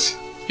words,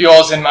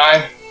 yours and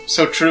mine,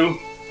 so true,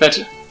 that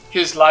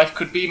his life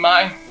could be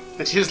mine,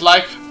 that his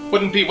life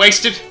wouldn't be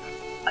wasted."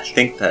 I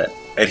think that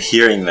at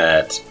hearing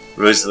that,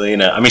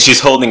 Rosalina, she's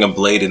holding a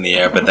blade in the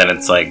air, but then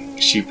it's like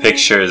she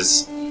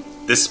pictures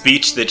the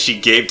speech that she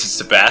gave to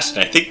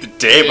Sebastian, I think the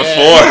day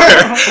before.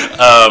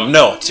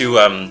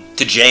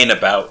 To Jane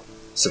about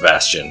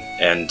Sebastian,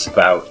 and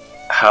about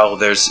how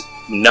there's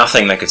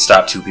nothing that could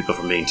stop two people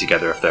from being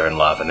together if they're in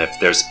love, and if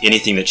there's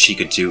anything that she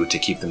could do to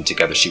keep them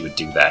together, she would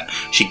do that.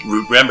 She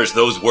remembers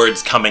those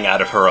words coming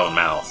out of her own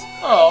mouth.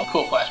 Oh,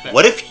 cool flashback.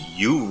 What if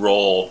you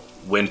roll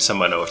win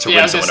someone over?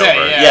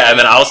 Yeah, and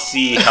then I'll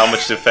see how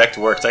much the effect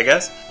works, I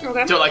guess.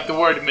 Okay. Don't like the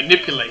word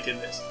manipulate in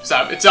this.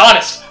 It's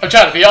honest. I'm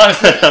trying to be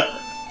honest.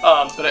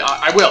 But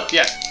I will,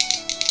 yes.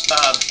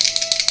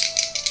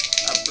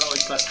 I'm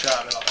rolling plus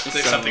charm, and I'll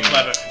say something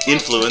clever.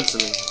 Influence.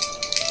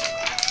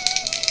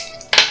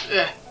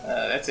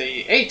 That's a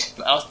 8.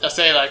 I'll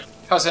say,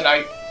 cousin,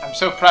 I'm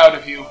so proud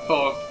of you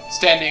for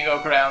standing your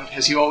ground,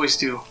 as you always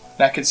do.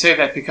 And I can say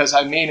that because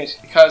I mean it.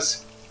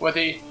 Because,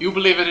 whether you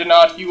believe it or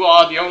not, you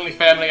are the only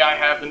family I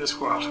have in this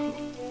world.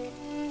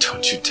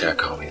 Don't you dare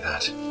call me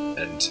that.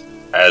 And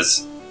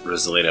as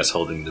Rosalina's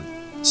holding the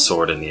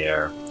sword in the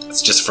air,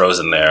 it's just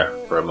frozen there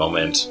for a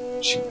moment.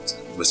 She's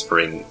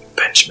whispering,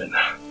 "Benjamin."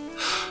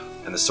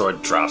 And the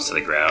sword drops to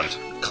the ground,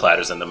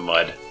 clatters in the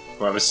mud.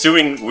 Well, I'm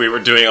assuming we were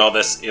doing all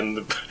this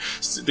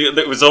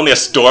it was only a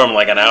storm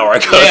an hour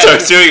ago, so I'm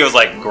assuming it was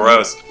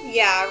gross.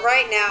 Yeah,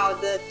 right now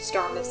the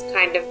storm has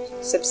kind of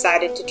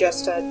subsided to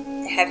just a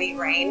heavy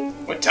rain.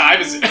 What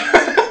time is it?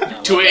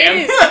 2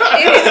 a.m.?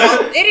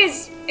 It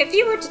is, if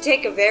you were to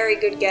take a very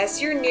good guess,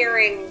 you're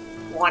nearing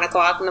 1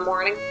 o'clock in the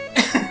morning.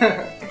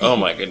 Oh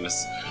my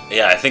goodness.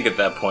 Yeah, I think at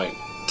that point,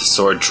 the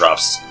sword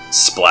drops,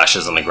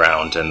 splashes on the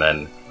ground, and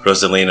then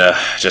Rosalina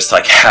just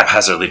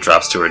haphazardly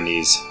drops to her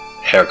knees,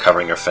 hair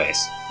covering her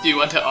face. Do you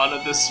want to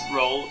honor this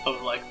role of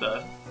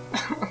the...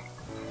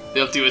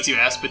 They'll do as you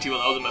ask, but you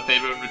will owe them a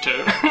favor in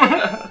return?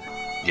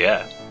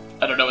 Yeah.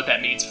 I don't know what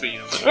that means for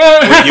you. But...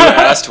 What you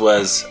asked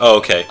was... Oh,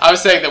 okay. I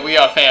was saying that we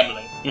are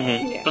family.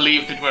 Mm-hmm. Yeah.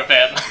 Believe that we're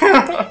family.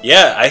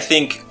 Yeah, I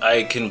think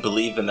I can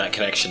believe in that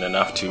connection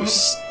enough to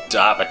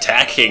stop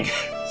attacking.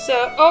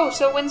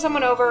 So win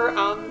someone over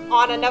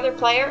on another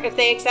player. If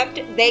they accept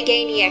it, they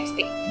gain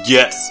EXP.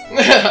 Yes.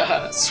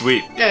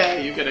 Sweet. Yeah,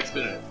 you get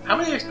experience. How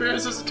many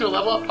experiences is it to a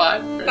level up?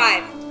 5?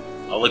 5.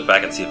 I'll look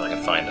back and see if I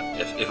can find him,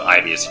 if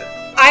Ivy is here.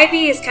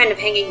 Ivy is kind of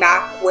hanging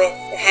back with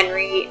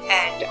Henry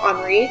and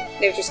Henri.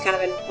 They've just kind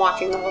of been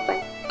watching the whole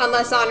thing.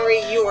 Unless,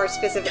 Henri, you are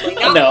specifically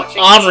not No,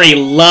 watching. Henri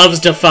loves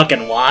to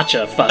fucking watch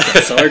a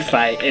fucking sword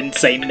fight and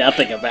say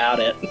nothing about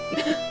it.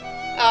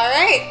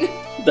 Alright.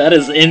 That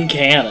is in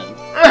canon.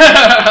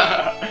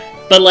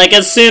 But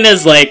as soon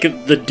as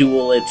the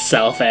duel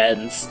itself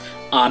ends,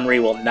 Henri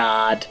will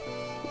nod,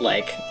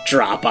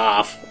 drop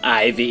off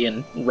Ivy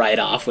and ride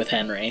off with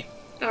Henry.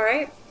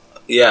 Alright.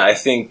 Yeah, I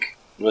think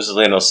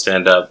Rosalina will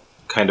stand up,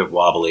 kind of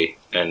wobbly,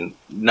 and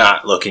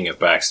not looking at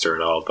Baxter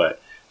at all,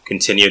 but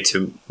continue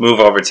to move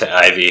over to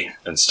Ivy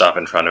and stop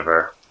in front of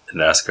her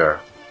and ask her,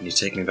 "Can you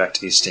take me back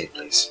to the estate,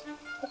 please?"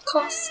 Of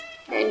course.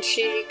 And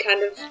she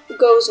kind of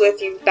goes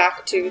with you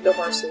back to the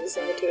horses,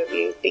 and the two of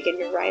you begin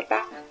your ride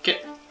back.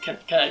 Can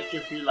I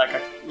give you like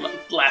a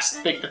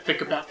last thing to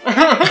think about?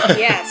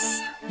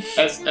 Yes.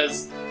 As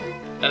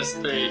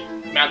they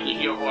mount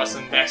your horse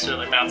and Max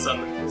really mounts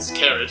on his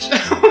carriage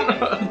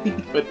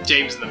with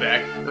James in the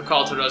back, the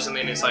call to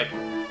Rosaline is like,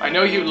 I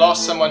know you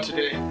lost someone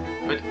today,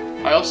 but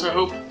I also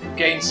hope you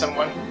gain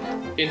someone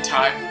in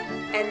time.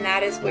 And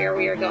that is where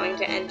we are going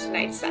to end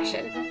tonight's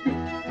session.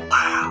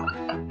 Wow.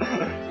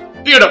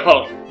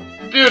 Beautiful.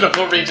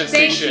 Beautiful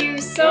Regency shit. Thank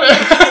you so much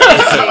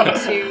for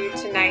listening to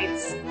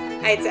tonight's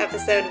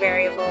episode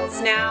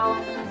Variables.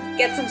 Now,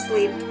 get some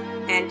sleep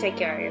and take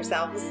care of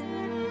yourselves.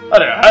 I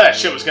don't know how that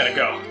shit was gonna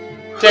go.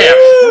 Damn.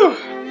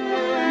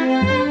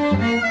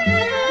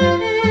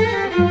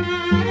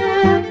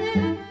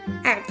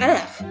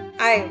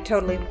 I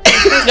totally...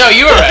 No,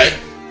 you were right.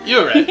 You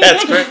were right.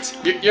 That's correct.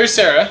 You're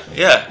Sarah.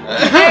 Yeah.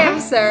 I am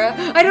Sarah.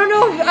 I don't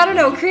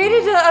know.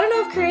 Created. I don't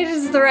know if created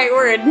is the right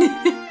word.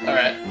 All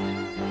right.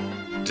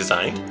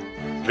 Designed?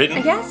 Written?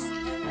 I guess.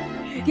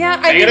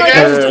 Yeah, I mean, like,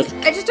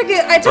 I took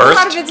a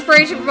lot of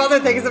inspiration from other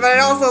things, but I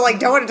also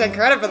don't want to take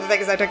credit for the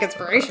things I took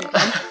inspiration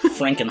from.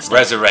 Frankenstein.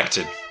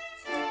 Resurrected.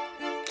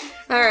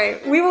 All right,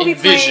 we will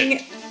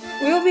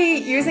be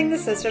using the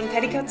system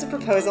Petticoats and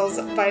Proposals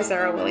by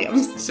Sarah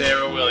Williams.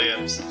 Sarah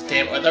Williams.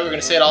 Damn, I thought we were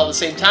gonna say it all at the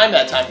same time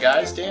that time,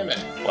 guys. Damn it.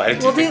 Why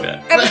did you think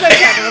that? Episode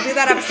 10. We'll do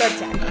that episode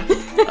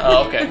 10.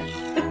 Oh, okay.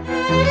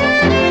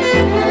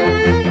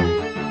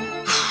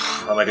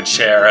 I'm like a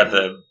chair at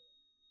the...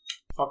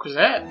 Fuck was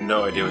that?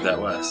 No idea what that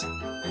was. Sorry,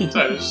 it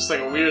was just like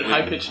a weird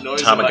high-pitched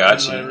noise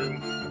Tamagotchi. in my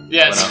room.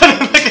 Yeah, it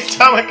sounded like a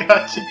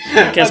Tamagotchi.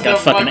 You guys got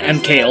fucking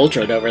MK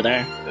Ultra'd over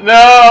there.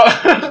 No!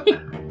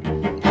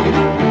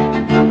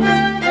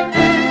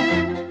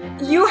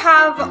 You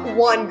have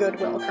one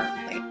goodwill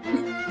currently.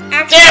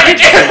 Damn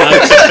it!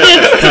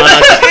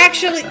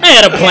 Actually, I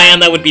had a plan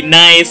that would be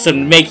nice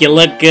and make you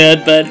look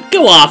good, but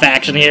go off,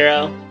 action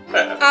hero.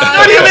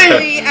 What do you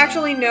mean?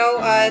 Actually, no.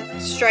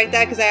 Strike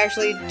that because I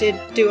actually did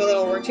do a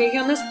little work taking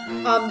on this.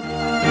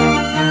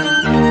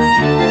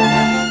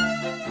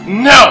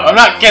 No, I'm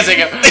not kissing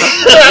him.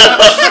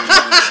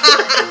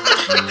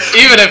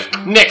 Even if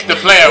Nick, the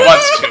player,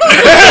 wants to.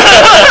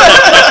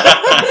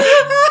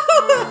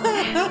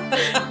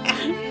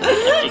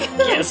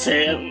 Kiss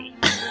him.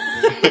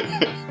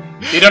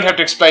 You don't have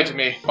to explain to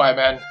me why a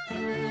man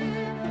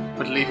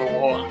would leave a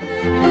war.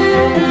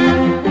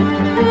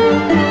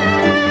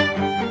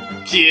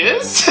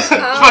 Kiss?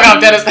 Fuck off,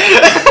 Dennis.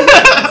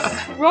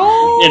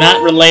 Roll. You're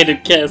not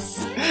related,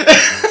 Kiss.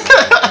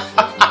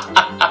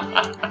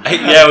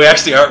 Yeah, we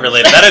actually aren't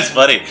related. That is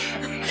funny.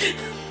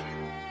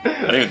 I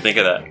didn't even think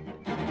of that.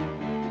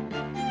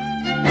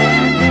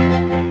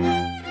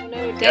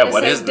 No,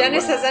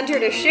 Dennis has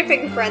entered a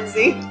shipping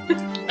frenzy.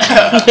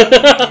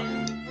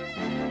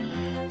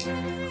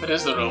 What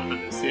is the role for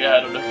this? Yeah, I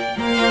don't know.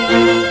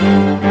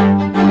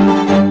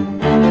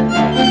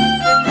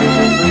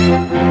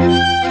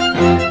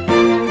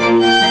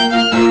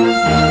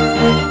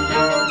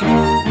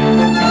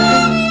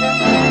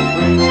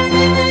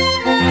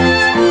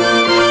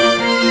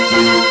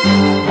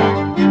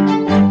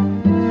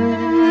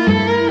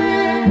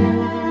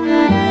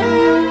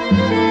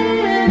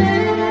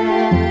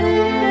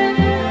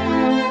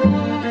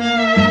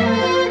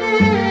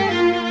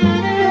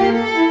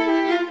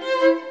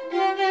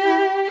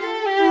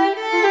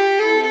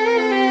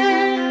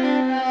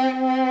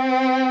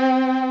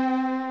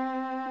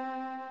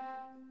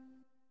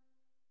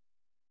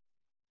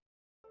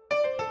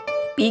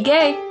 Be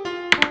gay.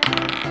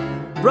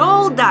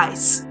 Roll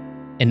dice.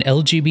 An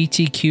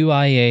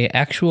LGBTQIA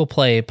actual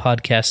play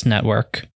podcast network.